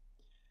be.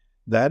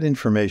 That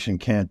information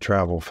can't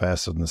travel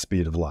faster than the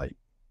speed of light.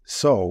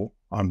 So,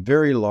 on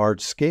very large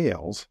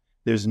scales,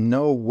 there's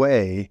no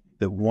way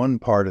that one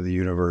part of the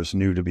universe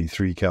knew to be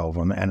 3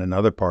 Kelvin and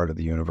another part of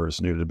the universe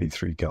knew to be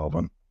 3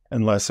 Kelvin,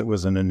 unless it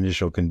was an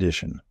initial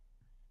condition.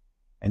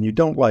 And you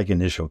don't like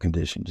initial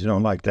conditions. You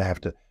don't like to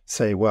have to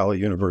say, well, the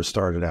universe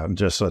started out in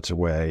just such a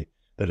way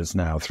that it's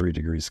now 3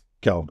 degrees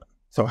Kelvin.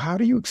 So how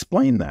do you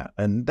explain that?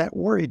 And that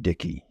worried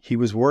Dickey. He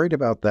was worried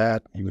about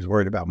that. He was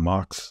worried about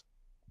Mach's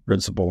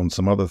principle and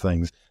some other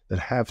things that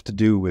have to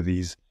do with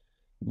these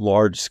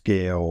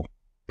large-scale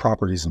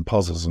properties and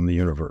puzzles in the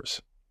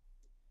universe.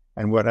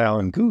 And what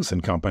Alan Guth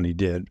and company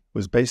did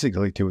was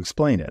basically to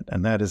explain it.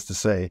 And that is to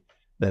say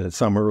that at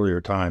some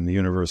earlier time, the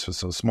universe was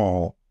so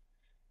small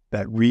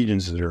that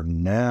regions that are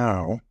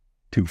now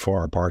too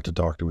far apart to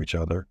talk to each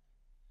other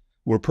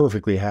were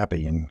perfectly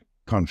happy in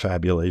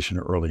confabulation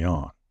early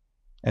on.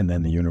 And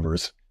then the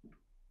universe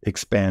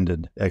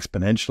expanded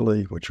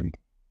exponentially, which we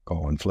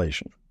call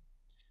inflation.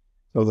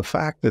 So the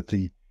fact that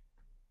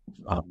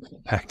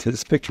back to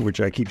this picture,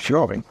 which I keep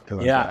showing.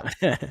 Yeah.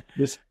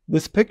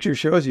 This picture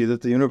shows you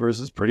that the universe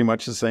is pretty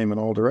much the same in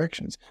all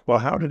directions. Well,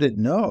 how did it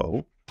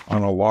know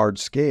on a large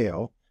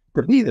scale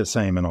to be the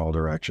same in all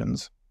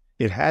directions?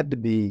 It had to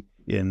be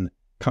in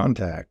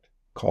contact,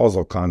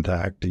 causal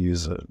contact, to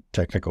use a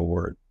technical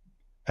word,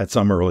 at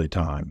some early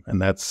time.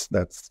 And that's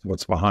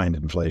what's behind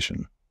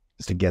inflation,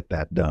 is to get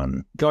that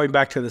done. Going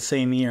back to the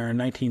same year, in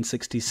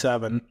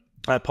 1967,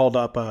 I pulled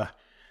up a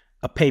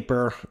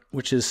paper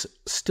which is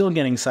still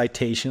getting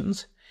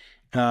citations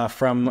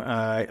from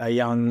a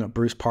young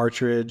Bruce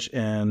Partridge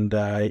and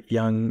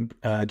young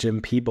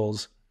Jim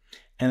Peebles.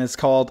 and it's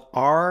called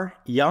Are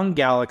Young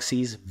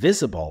Galaxies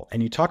Visible?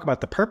 And you talk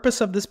about the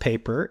purpose of this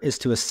paper is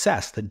to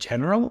assess the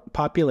general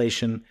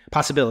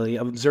possibility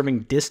of observing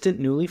distant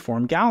newly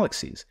formed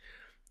galaxies.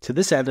 To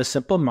this end, a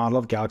simple model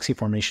of galaxy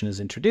formation is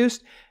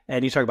introduced,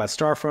 and you talk about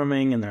star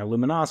forming and their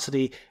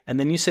luminosity, and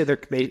then you say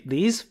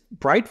these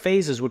bright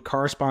phases would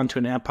correspond to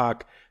an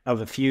epoch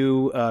of a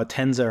few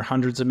tens or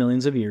hundreds of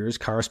millions of years,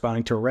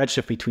 corresponding to a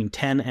redshift between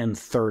 10 and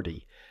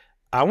 30.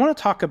 I want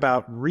to talk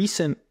about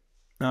recent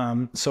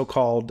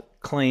so-called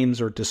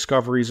claims or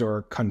discoveries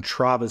or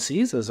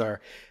controversies, as our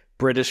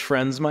British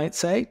friends might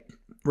say,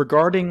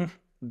 regarding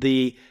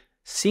the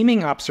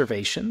seeming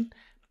observation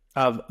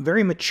of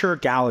very mature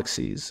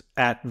galaxies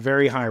at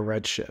very high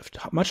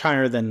redshift, much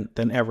higher than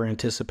ever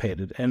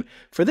anticipated. And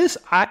for this,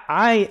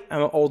 I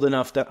am old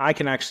enough that I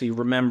can actually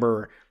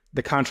remember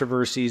the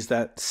controversies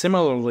that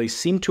similarly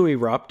seemed to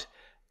erupt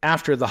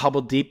after the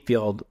Hubble Deep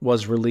Field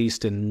was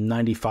released in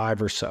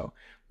 95 or so.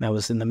 That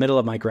was in the middle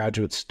of my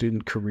graduate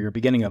student career,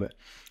 beginning of it.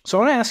 So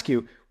I want to ask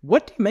you,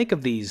 what do you make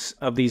of these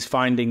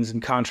findings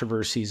and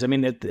controversies? I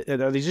mean, are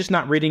they just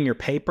not reading your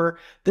paper?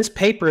 This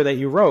paper that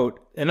you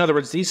wrote, in other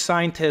words, these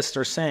scientists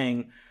are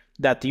saying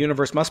that the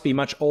universe must be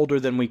much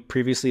older than we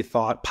previously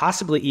thought,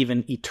 possibly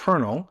even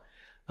eternal,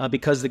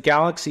 because the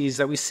galaxies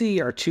that we see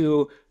are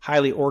too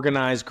highly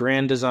organized,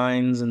 grand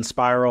designs and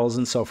spirals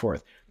and so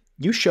forth.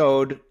 You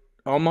showed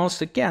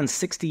almost, again,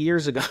 60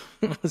 years ago,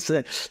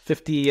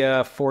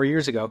 54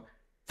 years ago,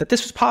 that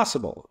this was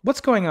possible.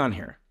 What's going on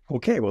here?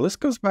 Okay, well, this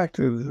goes back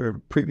to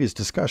the previous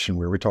discussion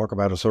where we talk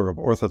about a sort of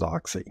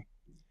orthodoxy.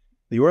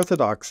 The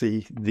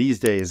orthodoxy these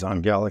days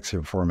on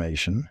galaxy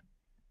formation,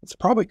 it's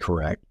probably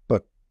correct,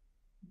 but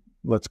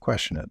let's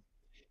question it,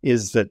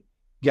 is that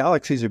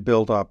galaxies are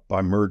built up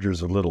by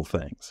mergers of little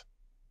things.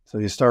 So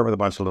you start with a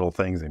bunch of little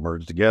things, they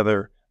merge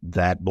together,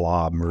 that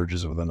blob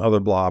merges with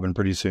another blob, and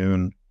pretty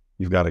soon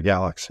you've got a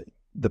galaxy.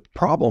 The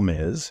problem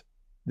is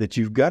that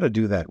you've got to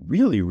do that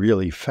really,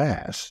 really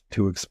fast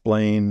to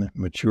explain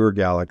mature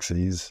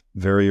galaxies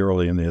very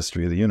early in the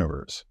history of the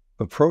universe.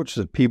 The approach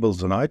that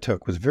Peebles and I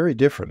took was very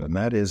different, and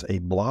that is a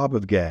blob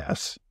of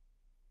gas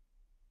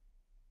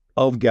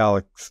of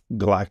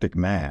galactic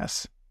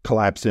mass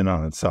collapsed in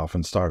on itself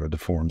and started to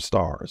form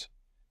stars.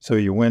 So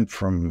you went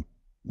from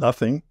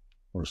nothing,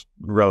 or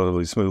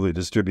relatively smoothly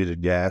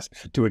distributed gas,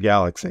 to a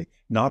galaxy,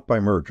 not by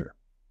merger.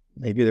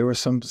 Maybe there was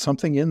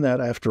something in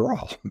that after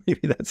all.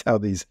 Maybe that's how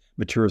these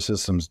mature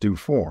systems do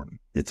form.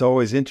 It's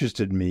always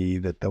interested me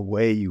that the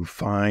way you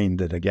find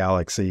that a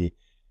galaxy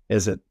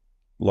is at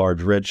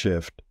large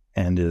redshift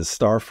and is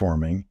star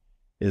forming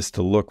is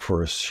to look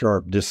for a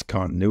sharp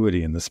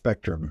discontinuity in the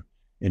spectrum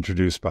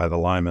introduced by the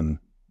Lyman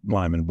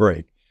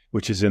break,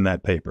 which is in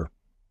that paper.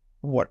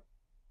 What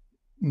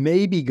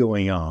may be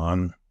going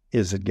on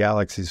is that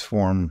galaxies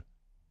form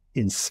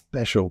in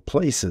special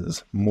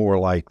places, more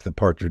like the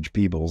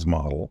Partridge-Peebles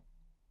model,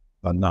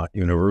 but not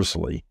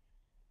universally,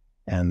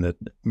 and that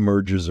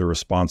mergers are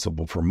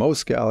responsible for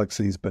most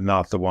galaxies, but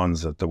not the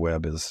ones that the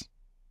Webb is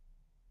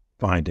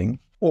finding,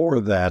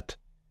 or that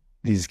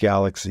these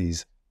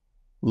galaxies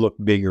look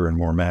bigger and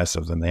more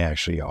massive than they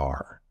actually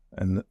are.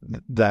 And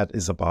that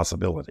is a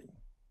possibility.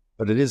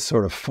 But it is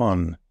sort of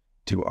fun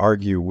to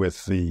argue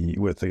with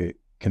the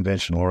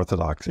conventional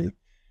orthodoxy,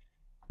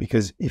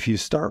 because if you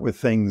start with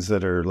things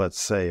that are, let's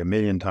say, 1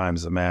 million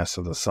times the mass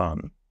of the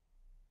sun,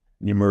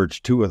 and you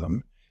merge two of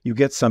them, you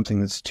get something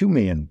that's 2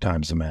 million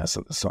times the mass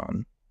of the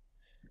sun.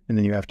 And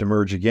then you have to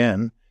merge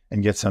again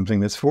and get something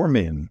that's 4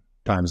 million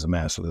times the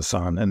mass of the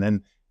sun, and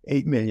then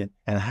 8 million.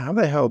 And how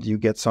the hell do you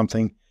get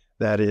something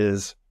that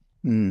is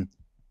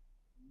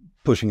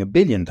pushing 1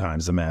 billion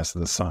times the mass of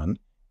the sun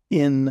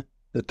in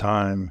the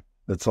time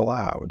that's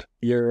allowed?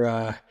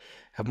 You're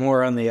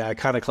more on the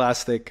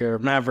iconoclastic or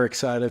maverick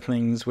side of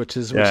things, which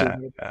is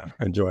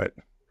enjoy it.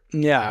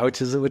 Yeah, which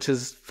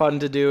is fun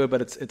to do,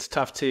 but it's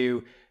tough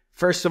to.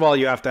 First of all,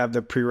 you have to have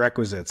the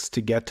prerequisites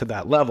to get to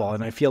that level,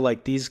 and I feel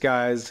like these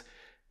guys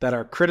that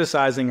are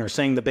criticizing or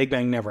saying the Big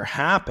Bang never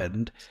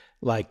happened,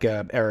 like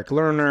Eric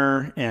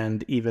Lerner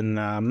and even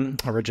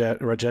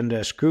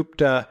Rajendesh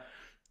Gupta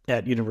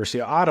at University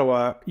of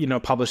Ottawa,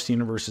 published the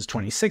universe is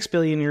 26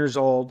 billion years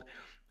old.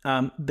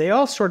 They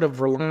all sort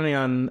of rely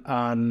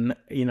on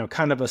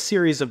kind of a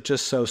series of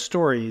just so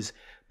stories,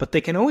 but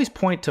they can always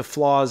point to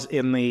flaws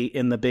in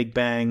the Big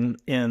Bang,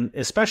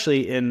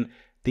 especially in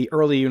the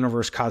early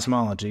universe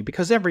cosmology,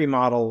 because every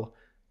model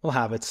will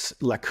have its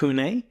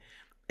lacunae.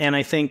 And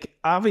I think,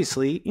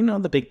 obviously,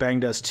 the Big Bang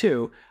does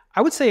too.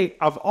 I would say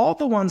of all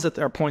the ones that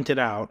are pointed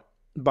out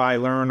by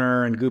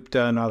Lerner and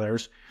Gupta and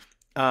others,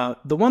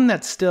 the one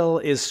that still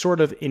is sort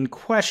of in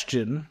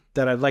question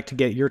that I'd like to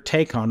get your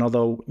take on,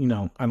 although,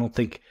 I don't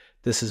think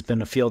this has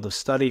been a field of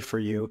study for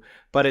you,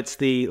 but it's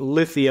the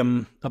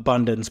lithium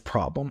abundance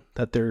problem,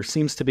 that there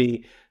seems to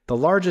be the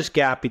largest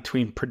gap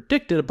between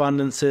predicted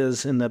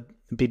abundances in the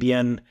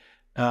BBN,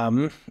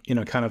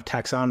 kind of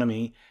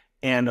taxonomy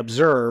and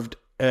observed.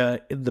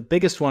 The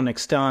biggest one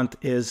extant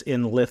is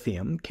in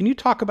lithium. Can you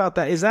talk about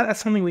that? Is that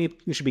something we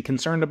should be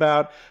concerned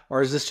about?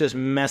 Or is this just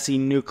messy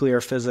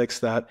nuclear physics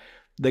that,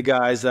 the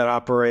guys that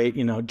operate,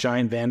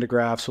 giant Van de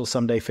Graafs will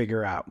someday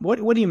figure out. What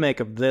do you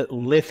make of the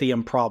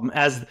lithium problem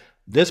as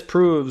this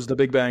proves the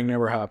Big Bang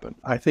never happened?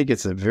 I think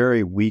it's a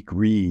very weak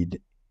read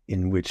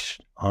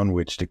on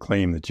which to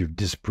claim that you've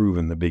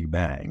disproven the Big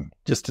Bang.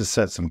 Just to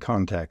set some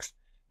context,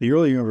 the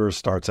early universe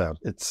starts out,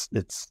 it's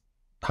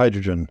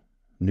hydrogen,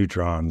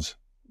 neutrons,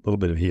 a little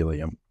bit of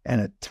helium, and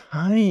a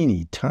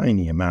tiny,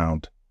 tiny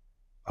amount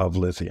of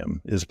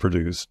lithium is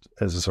produced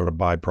as a sort of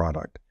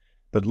byproduct.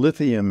 But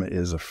lithium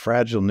is a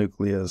fragile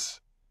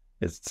nucleus.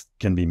 It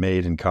can be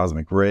made in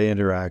cosmic ray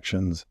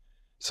interactions.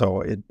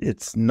 So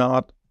it's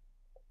not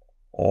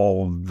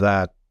all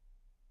that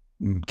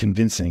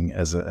convincing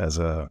as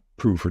a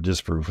proof or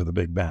disproof of the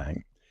Big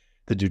Bang.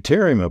 The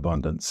deuterium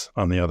abundance,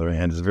 on the other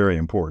hand, is very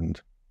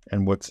important.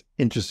 And what's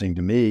interesting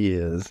to me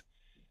is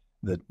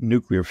that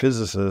nuclear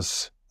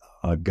physicists,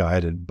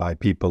 guided by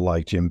people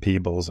like Jim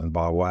Peebles and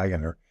Bob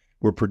Waggoner,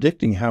 were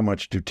predicting how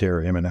much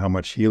deuterium and how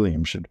much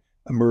helium should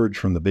emerge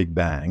from the Big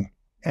Bang.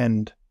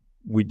 And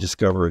we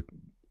discovered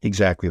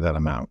exactly that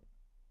amount.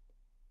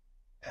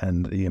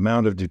 And the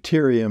amount of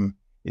deuterium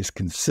is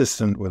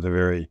consistent with a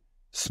very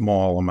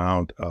small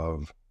amount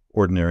of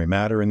ordinary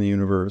matter in the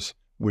universe,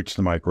 which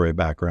the microwave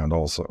background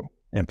also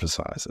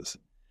emphasizes.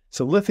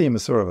 So lithium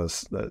is sort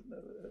of,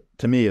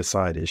 to me, a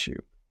side issue.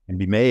 It can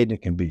be made,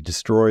 it can be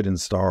destroyed in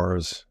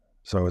stars.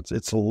 So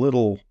it's a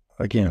little,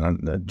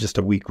 again, just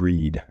a weak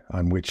read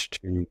on which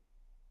to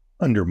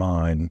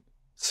undermine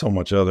so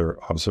much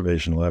other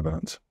observational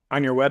evidence.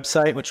 On your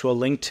website, which we'll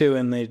link to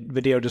in the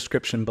video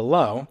description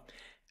below,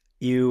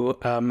 you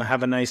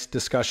have a nice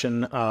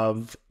discussion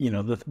of,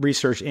 the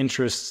research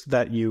interests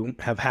that you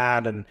have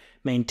had and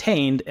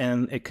maintained,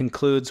 and it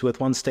concludes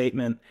with one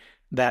statement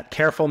that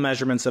careful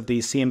measurements of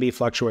these CMB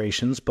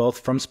fluctuations, both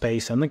from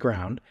space and the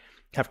ground,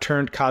 have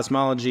turned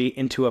cosmology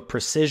into a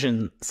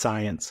precision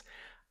science.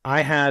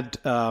 I had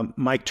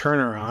Mike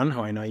Turner on,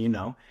 who I know you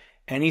know,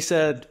 and he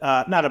said,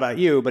 not about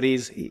you, but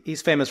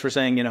he's famous for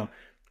saying,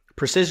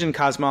 precision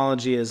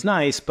cosmology is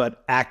nice,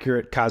 but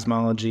accurate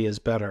cosmology is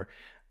better.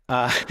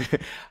 I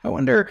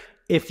wonder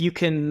if you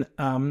can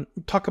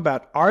talk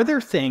about, are there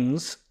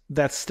things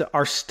that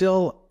are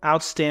still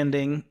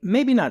outstanding,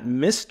 maybe not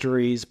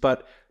mysteries,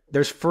 but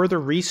there's further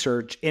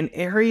research in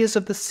areas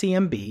of the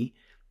CMB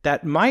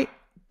that might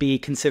be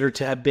considered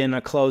to have been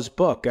a closed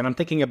book? And I'm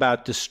thinking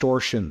about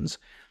distortions.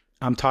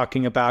 I'm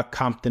talking about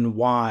Compton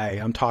Y.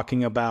 I'm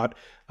talking about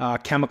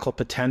chemical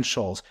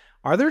potentials.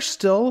 Are there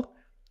still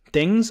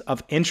things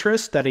of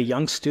interest that a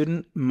young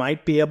student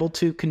might be able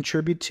to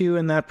contribute to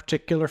in that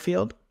particular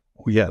field?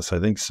 Yes, I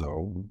think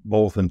so,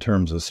 both in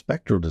terms of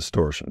spectral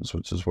distortions,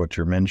 which is what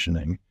you're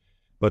mentioning.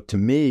 But to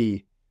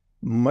me,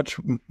 much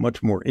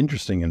more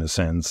interesting in a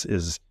sense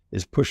is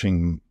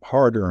pushing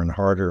harder and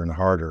harder and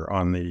harder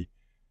on the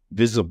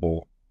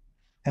visible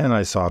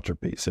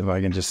anisotropies. If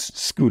I can just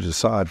scoot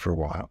aside for a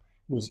while.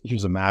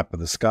 Here's a map of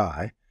the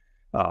sky,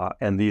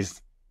 and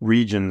these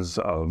regions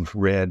of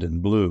red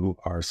and blue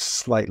are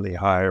slightly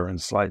higher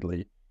and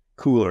slightly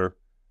cooler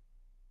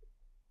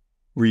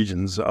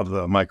regions of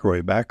the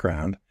microwave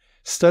background.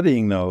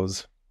 Studying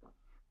those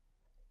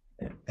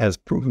has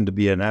proven to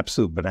be an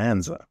absolute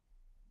bonanza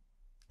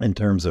in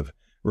terms of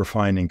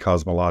refining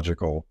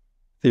cosmological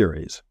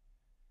theories.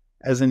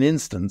 As an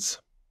instance,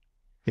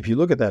 if you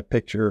look at that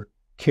picture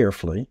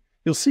carefully,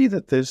 you'll see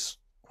that there's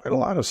quite a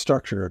lot of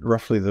structure at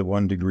roughly the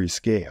 1 degree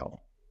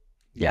scale.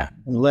 Yeah.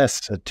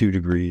 Less at 2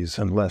 degrees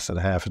and less at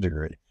half a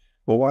degree.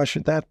 Well, why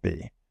should that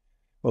be?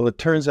 Well, it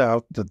turns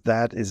out that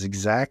that is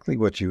exactly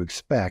what you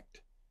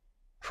expect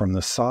from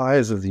the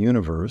size of the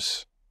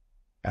universe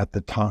at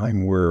the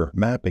time we're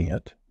mapping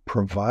it,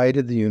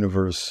 provided the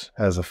universe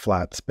has a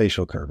flat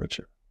spatial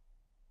curvature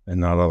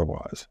and not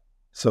otherwise.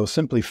 So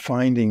simply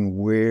finding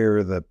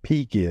where the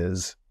peak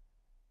is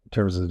in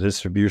terms of the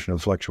distribution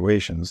of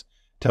fluctuations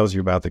tells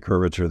you about the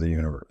curvature of the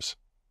universe.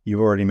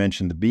 You've already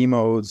mentioned the B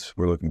modes.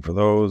 We're looking for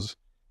those.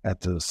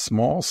 At the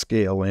small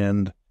scale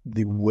end,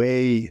 the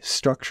way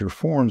structure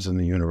forms in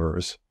the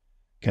universe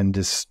can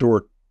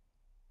distort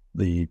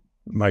the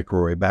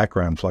microwave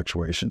background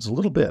fluctuations a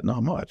little bit,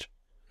 not much.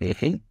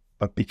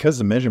 But because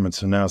the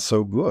measurements are now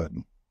so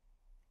good,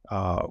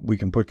 we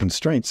can put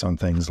constraints on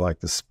things like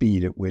the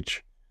speed at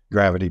which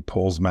gravity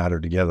pulls matter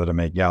together to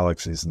make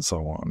galaxies and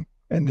so on.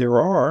 And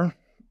there are,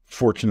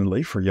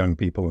 fortunately for young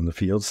people in the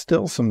field,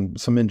 still some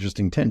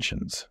interesting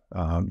tensions.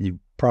 You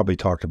probably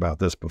talked about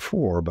this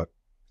before, but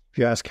if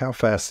you ask how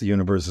fast the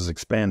universe is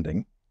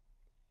expanding,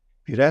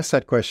 if you'd asked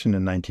that question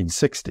in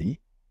 1960,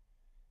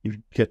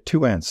 you'd get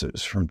two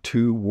answers from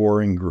two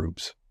warring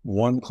groups,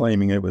 one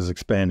claiming it was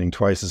expanding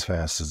twice as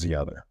fast as the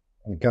other.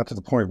 It got to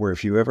the point where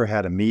if you ever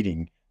had a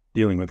meeting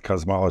dealing with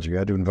cosmology, you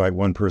had to invite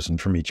one person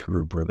from each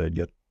group or they'd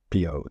get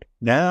PO'd.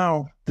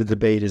 Now the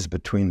debate is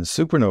between the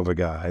supernova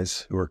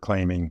guys who are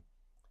claiming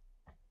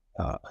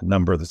a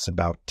number that's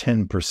about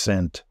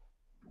 10%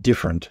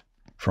 different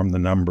from the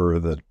number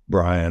that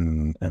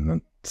Brian and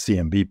the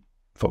CMB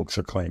folks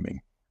are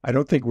claiming. I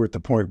don't think we're at the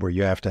point where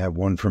you have to have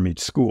one from each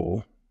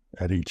school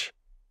at each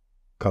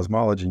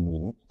cosmology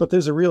meeting, but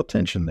there's a real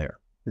tension there.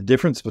 The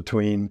difference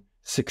between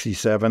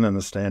 67 in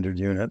the standard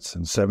units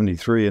and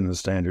 73 in the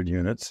standard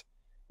units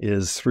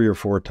is 3 or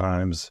 4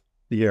 times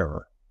the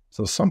error.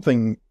 So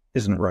something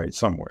isn't right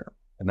somewhere,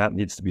 and that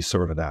needs to be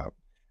sorted out.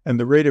 And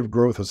the rate of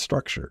growth of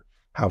structure,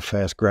 how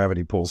fast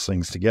gravity pulls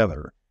things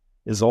together,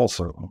 is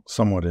also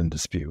somewhat in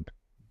dispute.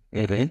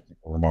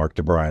 Remark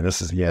to Brian,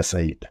 this is the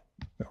S8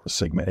 or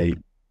Sigma 8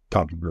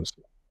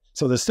 controversy.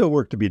 So there's still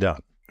work to be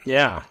done.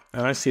 Yeah,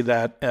 and I see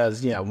that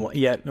as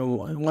yet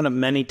one of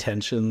many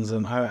tensions.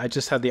 And I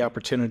just had the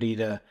opportunity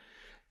to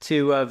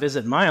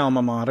visit my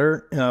alma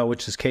mater,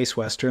 which is Case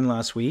Western,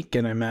 last week,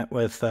 and I met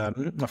with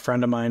a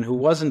friend of mine who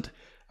wasn't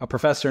a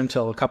professor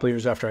until a couple of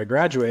years after I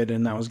graduated,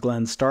 and that was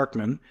Glenn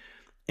Starkman.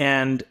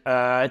 And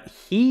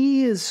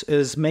he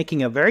is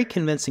making a very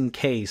convincing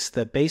case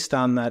that based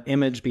on that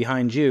image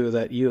behind you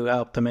that you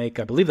helped to make,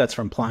 I believe that's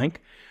from Planck,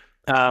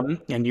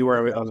 and you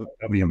were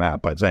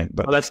WMAP, I think.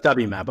 But that's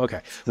WMAP.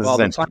 Okay. Well,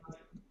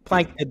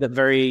 Planck did the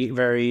very,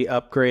 very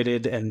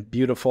upgraded and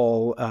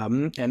beautiful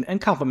and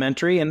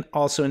complementary, and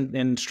also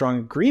in strong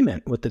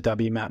agreement with the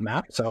WMAP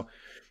map. So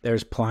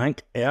there's Planck.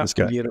 Yeah,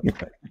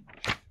 beautiful.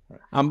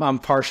 I'm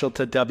partial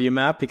to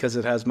WMAP because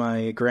it has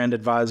my grand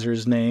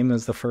advisor's name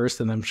as the first,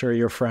 and I'm sure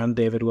your friend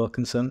David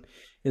Wilkinson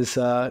is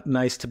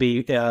nice to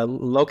be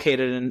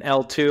located in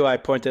L2. I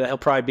pointed out he'll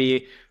probably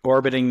be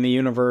orbiting the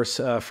universe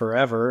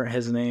forever,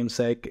 his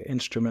namesake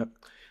instrument.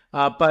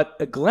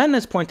 But Glenn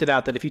has pointed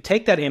out that if you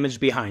take that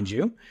image behind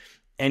you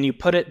and you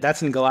put it,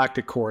 that's in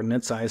galactic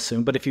coordinates, I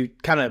assume, but if you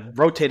kind of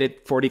rotate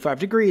it 45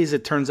 degrees,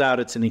 it turns out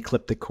it's in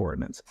ecliptic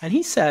coordinates. And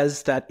he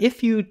says that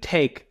if you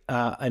take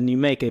and you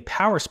make a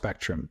power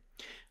spectrum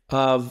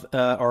of,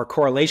 or a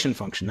correlation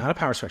function, not a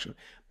power spectrum,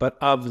 but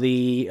of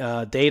the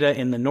data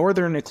in the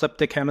northern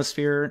ecliptic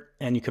hemisphere,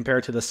 and you compare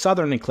it to the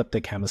southern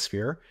ecliptic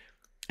hemisphere,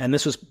 and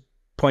this was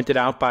pointed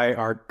out by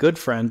our good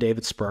friend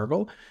David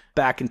Spergel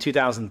back in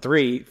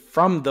 2003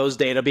 from those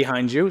data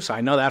behind you, so I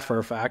know that for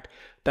a fact,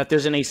 that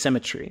there's an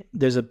asymmetry.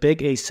 There's a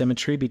big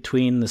asymmetry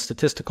between the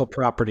statistical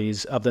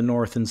properties of the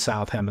north and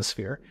south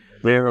hemisphere.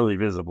 Barely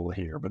visible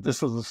here, but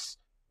this looks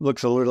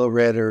a little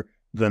redder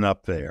than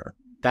up there.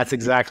 That's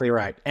exactly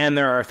right. And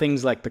there are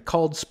things like the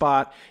cold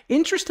spot.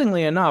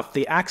 Interestingly enough,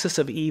 the axis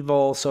of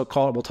evil,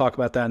 so-called, we'll talk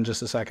about that in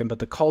just a second, but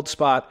the cold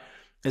spot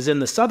is in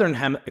the southern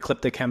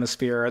ecliptic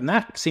hemisphere, and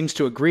that seems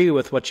to agree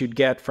with what you'd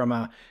get from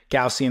a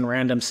Gaussian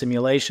random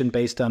simulation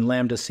based on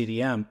lambda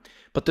CDM.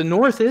 But the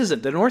north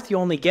isn't. The north you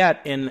only get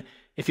in,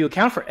 if you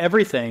account for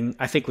everything,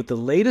 I think with the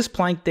latest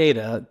Planck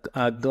data,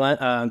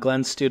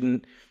 Glenn's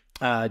student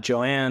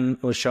Joanne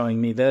was showing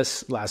me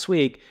this last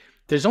week,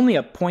 there's only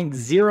a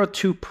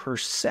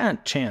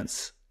 0.02%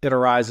 chance it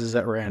arises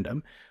at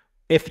random.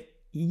 If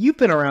you've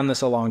been around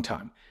this a long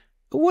time,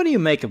 what do you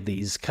make of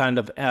these kind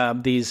of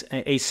these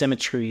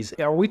asymmetries?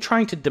 Are we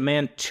trying to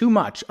demand too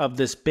much of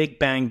this Big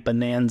Bang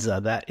bonanza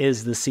that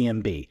is the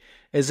CMB?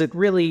 Is it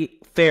really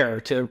fair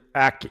to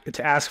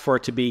ask for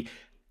it to be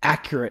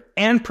accurate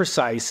and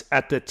precise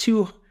at the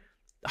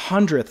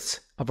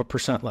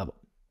 0.02% level?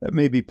 That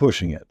may be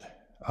pushing it.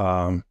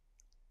 And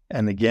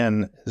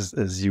again,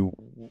 as you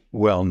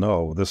well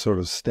know, the sort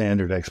of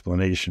standard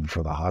explanation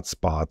for the hot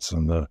spots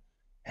and the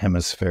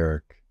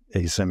hemispheric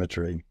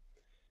asymmetry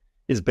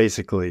is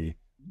basically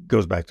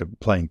goes back to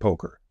playing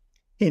poker.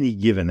 Any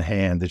given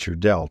hand that you're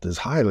dealt is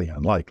highly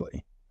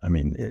unlikely. I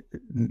mean,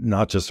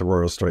 not just a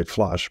royal straight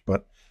flush,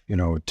 but, you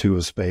know, 2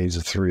 of spades,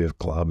 a 3 of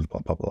clubs,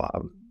 blah, blah, blah.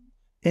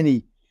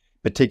 Any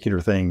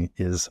particular thing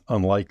is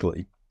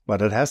unlikely,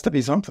 but it has to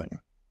be something.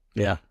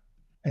 Yeah.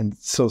 And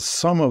so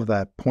some of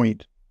that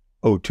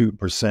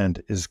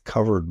 0.02% is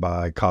covered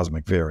by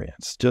cosmic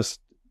variance. Just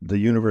the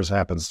universe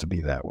happens to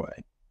be that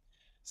way.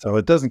 So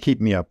it doesn't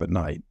keep me up at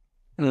night.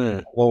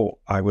 Well,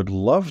 I would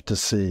love to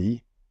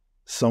see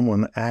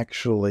someone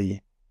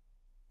actually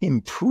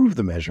improve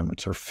the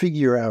measurements or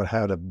figure out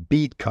how to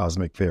beat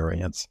cosmic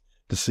variance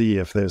to see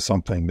if there's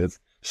something that's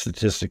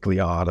statistically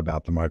odd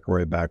about the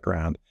microwave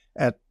background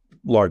at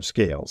large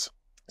scales.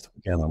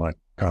 Again, I'm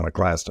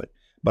iconoclastic,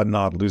 but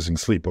not losing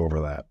sleep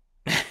over that.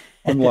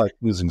 Unlike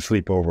losing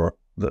sleep over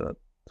the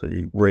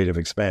rate of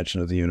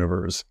expansion of the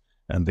universe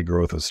and the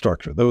growth of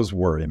structure. Those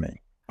worry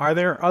me. Are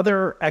there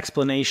other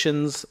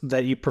explanations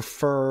that you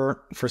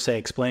prefer for, say,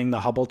 explaining the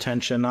Hubble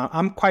tension?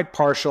 I'm quite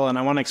partial, and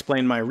I want to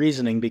explain my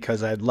reasoning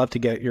because I'd love to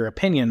get your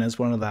opinion as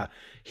one of the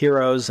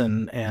heroes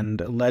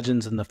and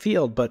legends in the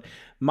field. But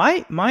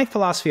my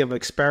philosophy of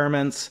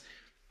experiments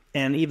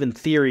and even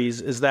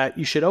theories is that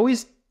you should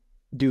always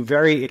do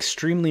very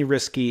extremely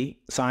risky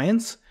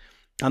science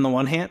on the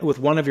one hand, with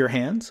one of your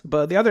hands,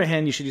 but on the other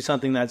hand, you should do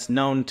something that's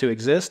known to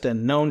exist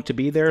and known to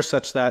be there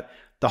such that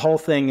the whole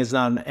thing is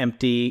not an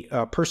empty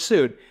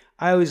pursuit.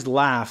 I always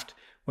laughed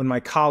when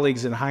my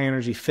colleagues in high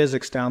energy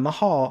physics down the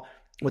hall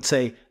would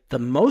say, the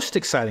most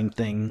exciting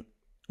thing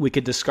we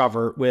could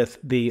discover with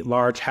the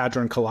Large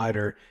Hadron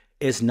Collider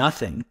is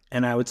nothing.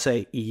 And I would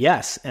say,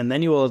 yes, and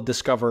then you will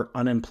discover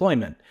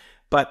unemployment.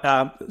 But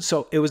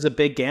so it was a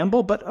big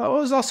gamble, but it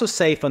was also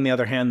safe on the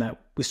other hand that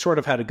we sort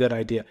of had a good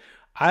idea.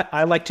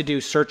 I like to do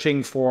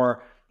searching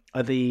for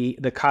the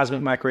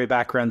cosmic microwave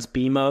background's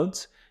B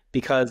modes,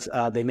 because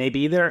they may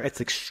be there.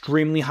 It's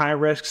extremely high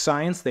risk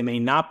science. They may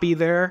not be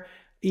there,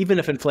 even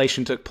if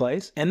inflation took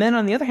place. And then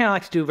on the other hand, I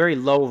like to do very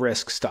low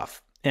risk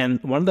stuff.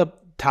 And one of the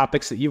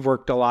topics that you've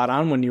worked a lot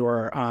on when you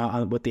were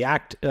with the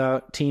ACT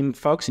team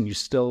folks, and you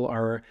still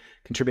are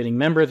contributing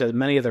member to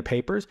many of their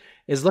papers,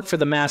 is look for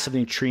the massive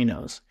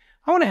neutrinos.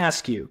 I want to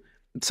ask you,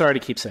 sorry to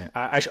keep saying it.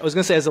 I was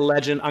going to say as a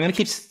legend. I'm going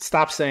to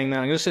stop saying that.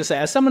 I'm going to say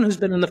as someone who's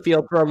been in the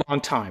field for a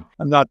long time.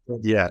 I'm not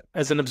yet.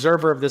 As an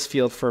observer of this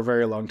field for a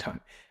very long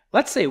time.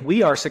 Let's say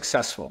we are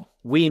successful,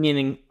 we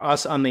meaning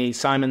us on the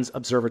Simons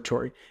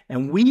Observatory,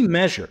 and we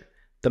measure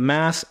the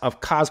mass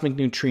of cosmic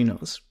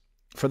neutrinos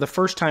for the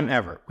first time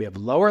ever. We have a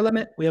lower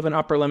limit, we have an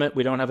upper limit,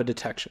 we don't have a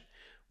detection.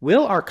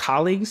 Will our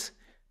colleagues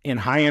in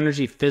high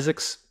energy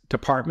physics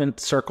department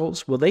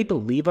circles, will they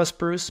believe us,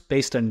 Bruce,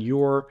 based on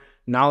your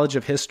knowledge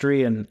of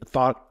history and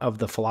thought of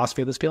the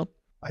philosophy of this field?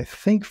 I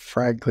think,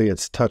 frankly,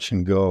 it's touch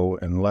and go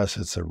unless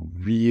it's a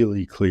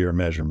really clear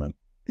measurement.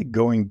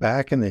 Going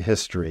back in the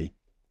history,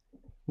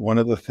 one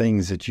of the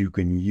things that you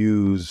can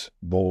use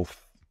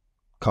both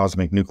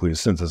cosmic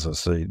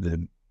nucleosynthesis,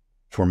 the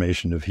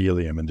formation of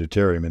helium and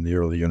deuterium in the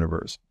early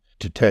universe,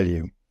 to tell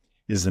you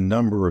is the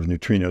number of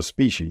neutrino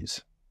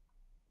species.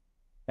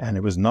 And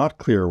it was not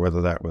clear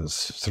whether that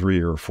was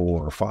 3 or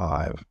 4 or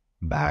 5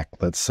 back,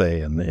 let's say,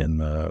 in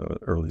the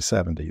early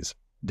 70s.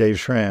 Dave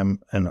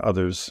Schramm and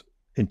others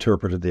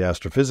interpreted the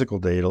astrophysical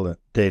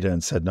data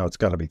and said, no, it's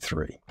got to be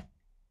 3.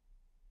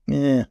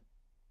 It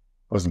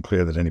wasn't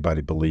clear that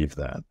anybody believed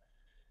that.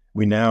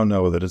 We now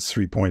know that it's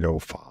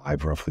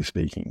 3.05, roughly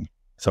speaking.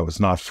 So it's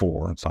not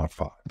 4, it's not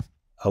 5.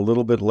 A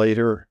little bit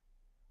later,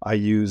 I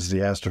used the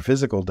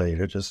astrophysical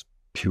data, just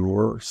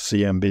pure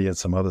CMB and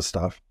some other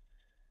stuff,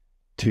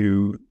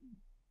 to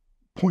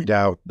point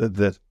out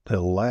that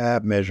the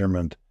lab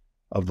measurement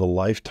of the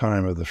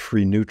lifetime of the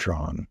free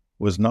neutron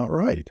was not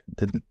right.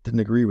 Didn't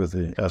agree with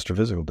the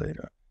astrophysical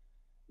data.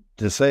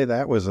 To say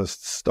that was a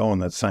stone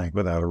that sank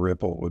without a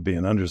ripple would be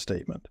an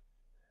understatement.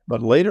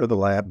 But later, the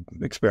lab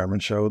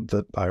experiment showed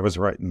that I was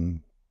right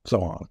and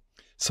so on.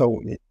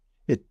 So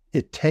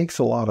it takes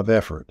a lot of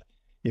effort.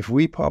 If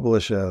we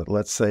publish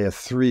let's say a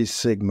 3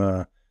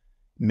 sigma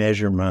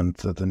measurement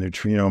that the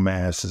neutrino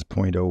mass is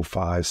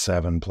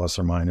 0.057 plus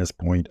or minus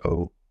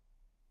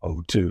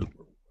 0.002,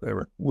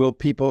 whatever, will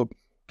people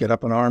get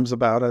up in arms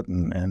about it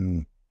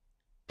and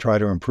try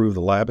to improve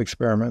the lab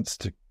experiments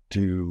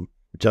to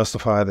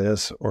justify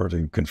this or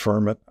to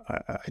confirm it?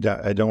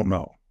 I don't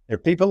know. There are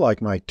people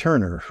like Mike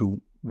Turner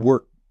who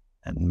work,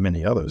 and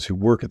many others who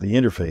work at the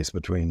interface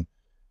between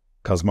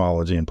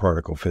cosmology and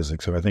particle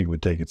physics, who I think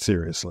would take it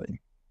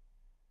seriously.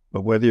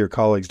 But whether your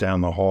colleagues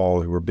down the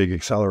hall who are big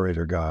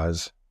accelerator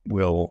guys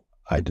will,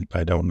 I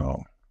don't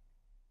know.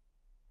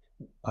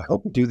 I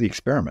hope we do the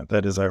experiment.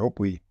 That is, I hope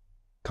we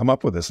come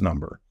up with this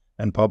number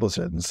and publish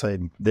it and say,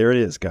 there it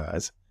is,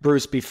 guys.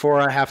 Bruce, before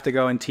I have to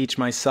go and teach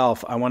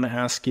myself, I want to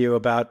ask you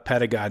about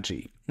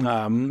pedagogy.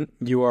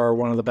 You are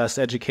one of the best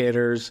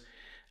educators,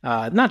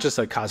 not just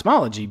at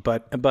cosmology,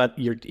 but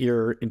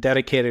you're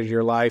dedicated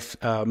your life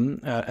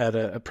at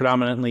a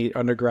predominantly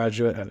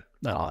undergraduate, at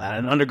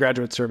an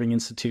undergraduate serving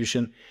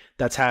institution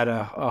that's had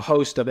a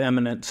host of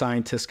eminent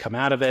scientists come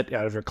out of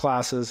your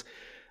classes,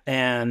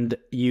 and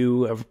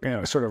you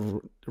have sort of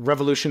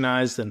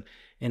revolutionized and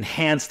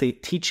enhanced the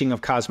teaching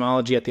of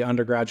cosmology at the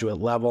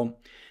undergraduate level.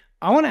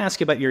 I want to ask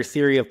you about your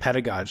theory of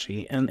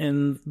pedagogy, and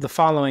in the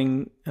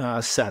following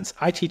sense.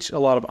 I teach a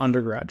lot of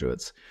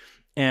undergraduates,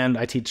 and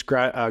I teach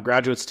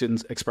graduate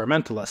students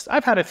experimentalists.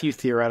 I've had a few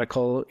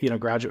theoretical,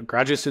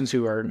 graduate students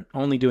who are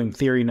only doing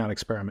theory, not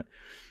experiment.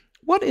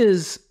 What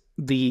is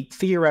the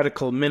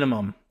theoretical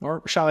minimum,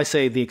 or shall I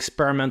say the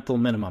experimental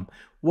minimum?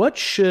 What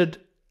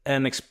should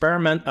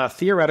a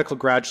theoretical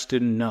graduate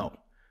student know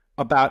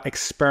about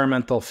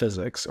experimental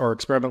physics or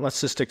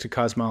let's just stick to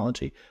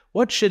cosmology?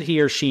 What should he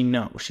or she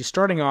know? She's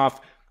starting off,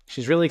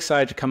 she's really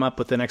excited to come up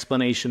with an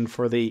explanation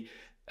for the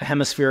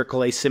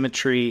hemispherical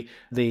asymmetry,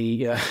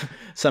 the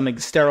some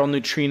sterile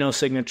neutrino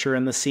signature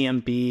in the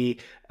CMB,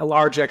 a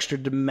large extra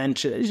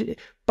dimension.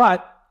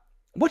 But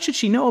what should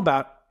she know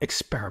about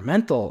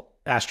experimental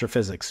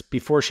astrophysics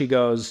before she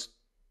goes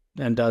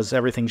and does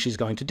everything she's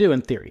going to do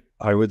in theory?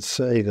 I would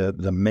say that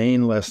the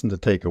main lesson to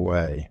take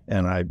away,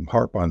 and I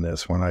harp on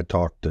this when I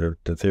talk to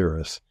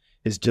theorists,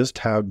 is just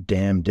how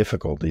damn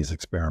difficult these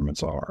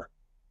experiments are.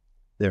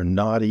 They're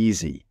not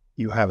easy.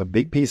 You have a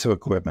big piece of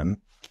equipment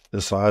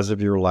the size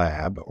of your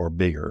lab or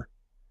bigger,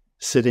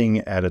 sitting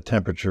at a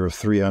temperature of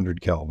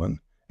 300 Kelvin,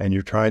 and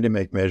you're trying to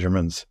make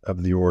measurements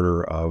of the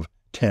order of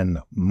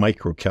 10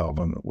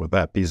 microkelvin with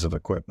that piece of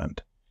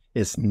equipment.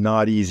 It's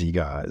not easy,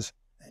 guys.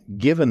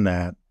 Given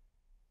that,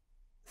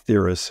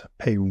 theorists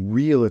pay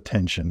real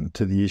attention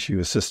to the issue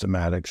of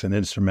systematics and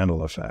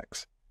instrumental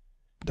effects.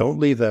 Don't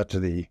leave that to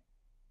the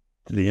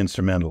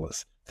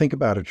instrumentalists. Think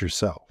about it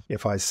yourself.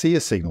 If I see a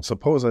signal,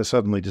 suppose I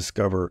suddenly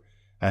discover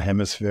a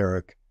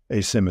hemispheric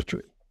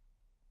asymmetry.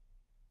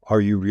 Are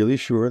you really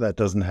sure that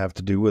doesn't have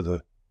to do with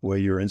the way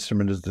your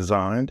instrument is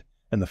designed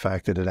and the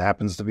fact that it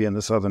happens to be in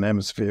the southern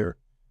hemisphere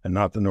and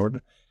not the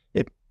northern?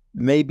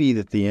 Maybe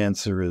that the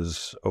answer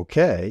is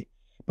okay,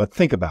 but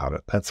think about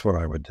it. That's what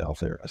I would tell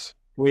theorists.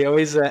 We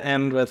always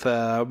end with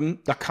a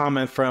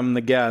comment from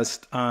the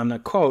guest on a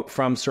quote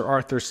from Sir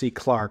Arthur C.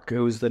 Clarke,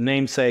 who's the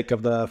namesake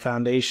of the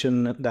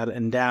foundation that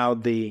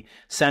endowed the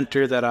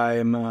center that I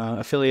am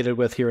affiliated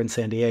with here in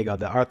San Diego,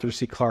 the Arthur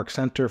C. Clarke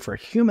Center for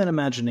Human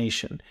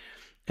Imagination.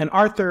 And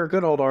Arthur,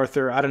 good old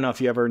Arthur, I don't know if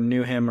you ever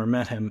knew him or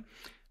met him.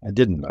 I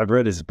didn't. I've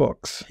read his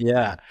books.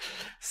 Yeah.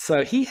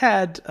 So he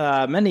had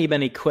many,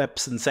 many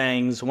quips and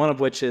sayings, one of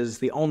which is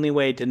the only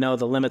way to know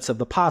the limits of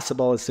the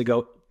possible is to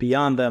go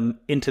beyond them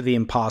into the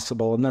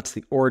impossible. And that's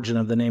the origin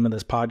of the name of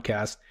this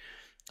podcast.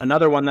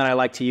 Another one that I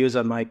like to use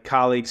on my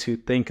colleagues who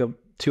think of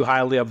too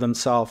highly of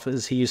themselves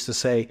is he used to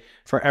say,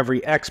 for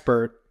every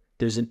expert,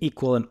 there's an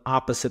equal and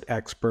opposite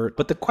expert.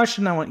 But the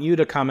question I want you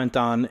to comment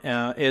on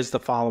is the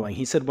following.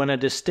 He said, when a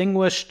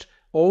distinguished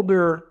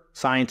older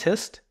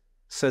scientist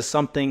says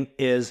something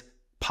is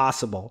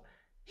possible,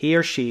 he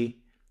or she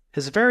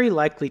is very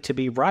likely to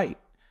be right.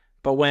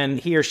 But when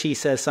he or she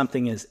says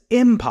something is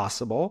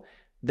impossible,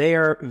 they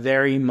are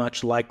very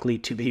much likely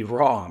to be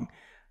wrong.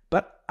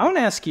 But I want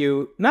to ask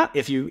you, not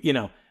if you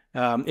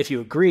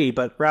agree,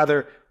 but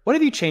rather, what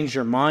have you changed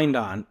your mind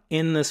on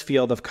in this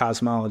field of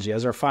cosmology?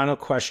 As our final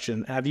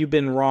question, have you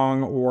been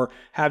wrong, or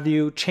have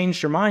you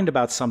changed your mind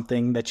about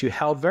something that you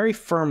held very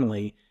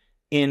firmly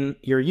in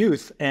your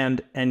youth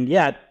and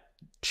yet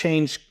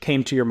change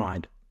came to your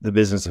mind? The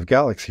business of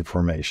galaxy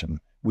formation.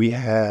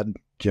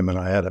 Jim and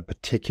I had a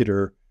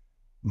particular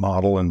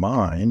model in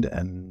mind,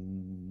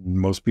 and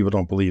most people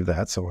don't believe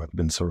that, so I've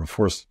been sort of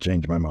forced to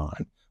change my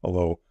mind,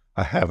 although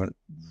I haven't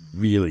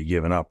really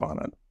given up on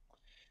it.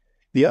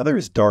 The other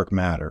is dark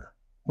matter.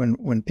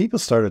 When people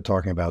started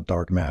talking about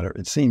dark matter,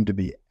 it seemed to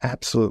be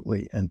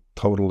absolutely and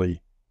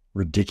totally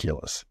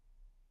ridiculous.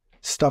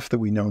 Stuff that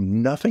we know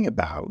nothing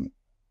about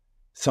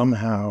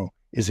somehow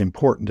is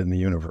important in the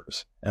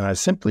universe. And I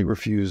simply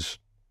refuse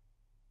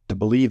to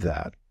believe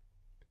that,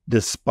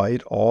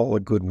 despite all the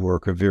good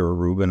work of Vera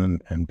Rubin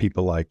and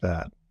people like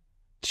that,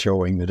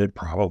 showing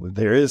that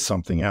there is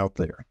something out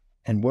there.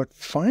 And what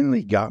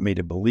finally got me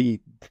to believe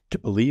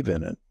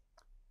in it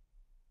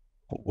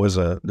was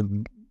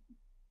the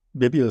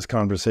bibulous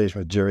conversation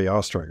with Jerry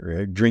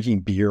Ostriker,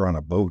 drinking beer on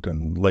a boat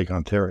in Lake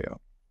Ontario.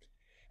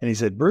 And he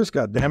said, Bruce,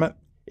 goddammit,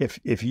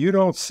 if you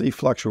don't see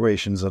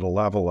fluctuations at a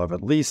level of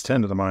at least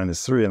 10 to the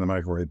minus 3 in the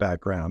microwave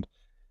background,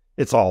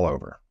 it's all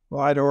over.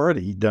 Well, I'd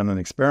already done an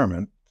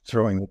experiment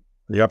showing that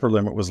the upper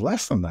limit was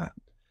less than that.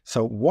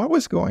 So what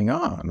was going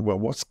on? Well,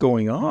 what's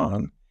going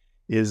on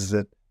is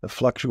that the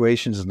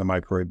fluctuations in the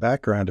microwave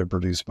background are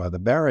produced by the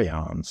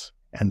baryons,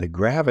 and the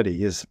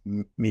gravity is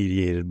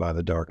mediated by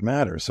the dark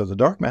matter. So the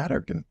dark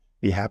matter can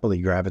be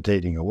happily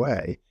gravitating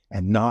away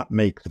and not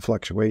make the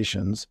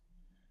fluctuations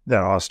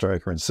that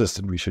Ostriker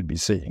insisted we should be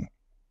seeing.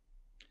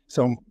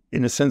 So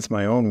in a sense,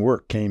 my own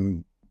work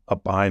came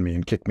up behind me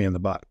and kicked me in the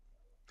butt.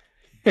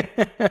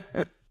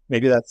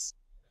 Maybe that's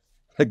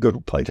a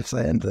good place to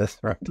end this,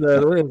 right?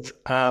 That is.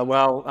 I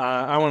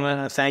want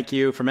to thank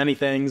you for many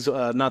things,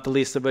 not the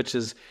least of which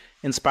is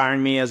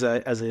inspiring me as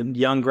a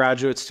young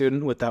graduate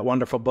student with that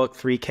wonderful book,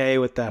 3K,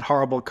 with that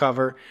horrible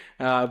cover.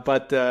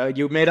 But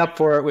you made up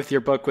for it with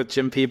your book with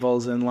Jim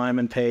Peebles and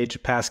Lyman Page, a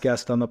past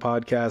guest on the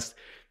podcast,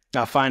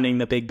 Finding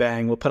the Big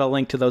Bang. We'll put a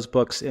link to those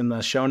books in the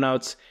show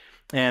notes.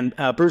 And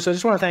Bruce, I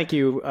just want to thank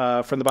you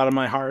from the bottom of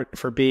my heart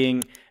for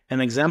being an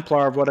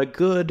exemplar of what a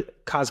good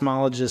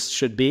cosmologist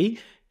should be,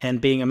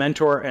 and being a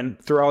mentor, and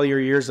through all your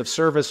years of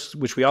service,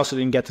 which we also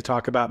didn't get to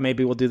talk about.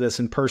 Maybe we'll do this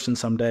in person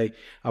someday,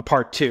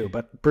 part 2.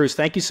 But Bruce,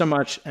 thank you so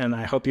much, and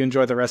I hope you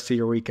enjoy the rest of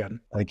your weekend.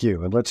 Thank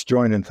you. And let's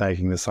join in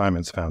thanking the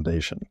Simons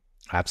Foundation.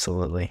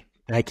 Absolutely.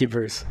 Thank you,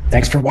 Bruce.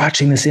 Thanks for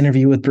watching this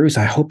interview with Bruce.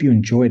 I hope you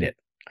enjoyed it.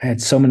 I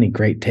had so many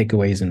great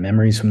takeaways and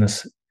memories from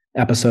this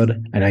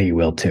episode. I know you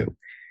will too.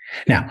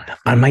 Now,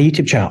 on my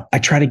YouTube channel, I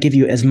try to give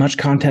you as much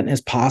content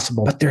as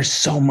possible, but there's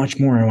so much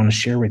more I want to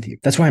share with you.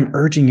 That's why I'm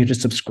urging you to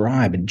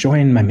subscribe and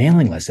join my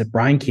mailing list at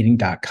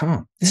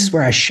briankeating.com. This is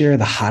where I share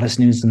the hottest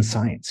news in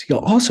science. You'll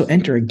also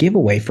enter a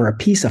giveaway for a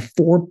piece of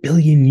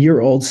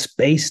 4-billion-year-old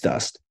space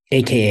dust,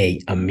 aka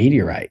a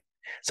meteorite.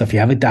 So if you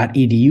have a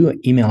 .edu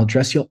email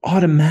address, you'll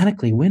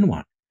automatically win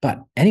one. But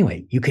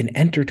anyway, you can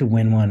enter to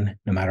win one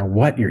no matter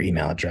what your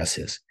email address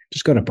is.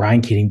 Just go to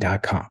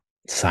briankeating.com.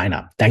 Sign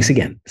up. Thanks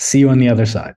again. See you on the other side.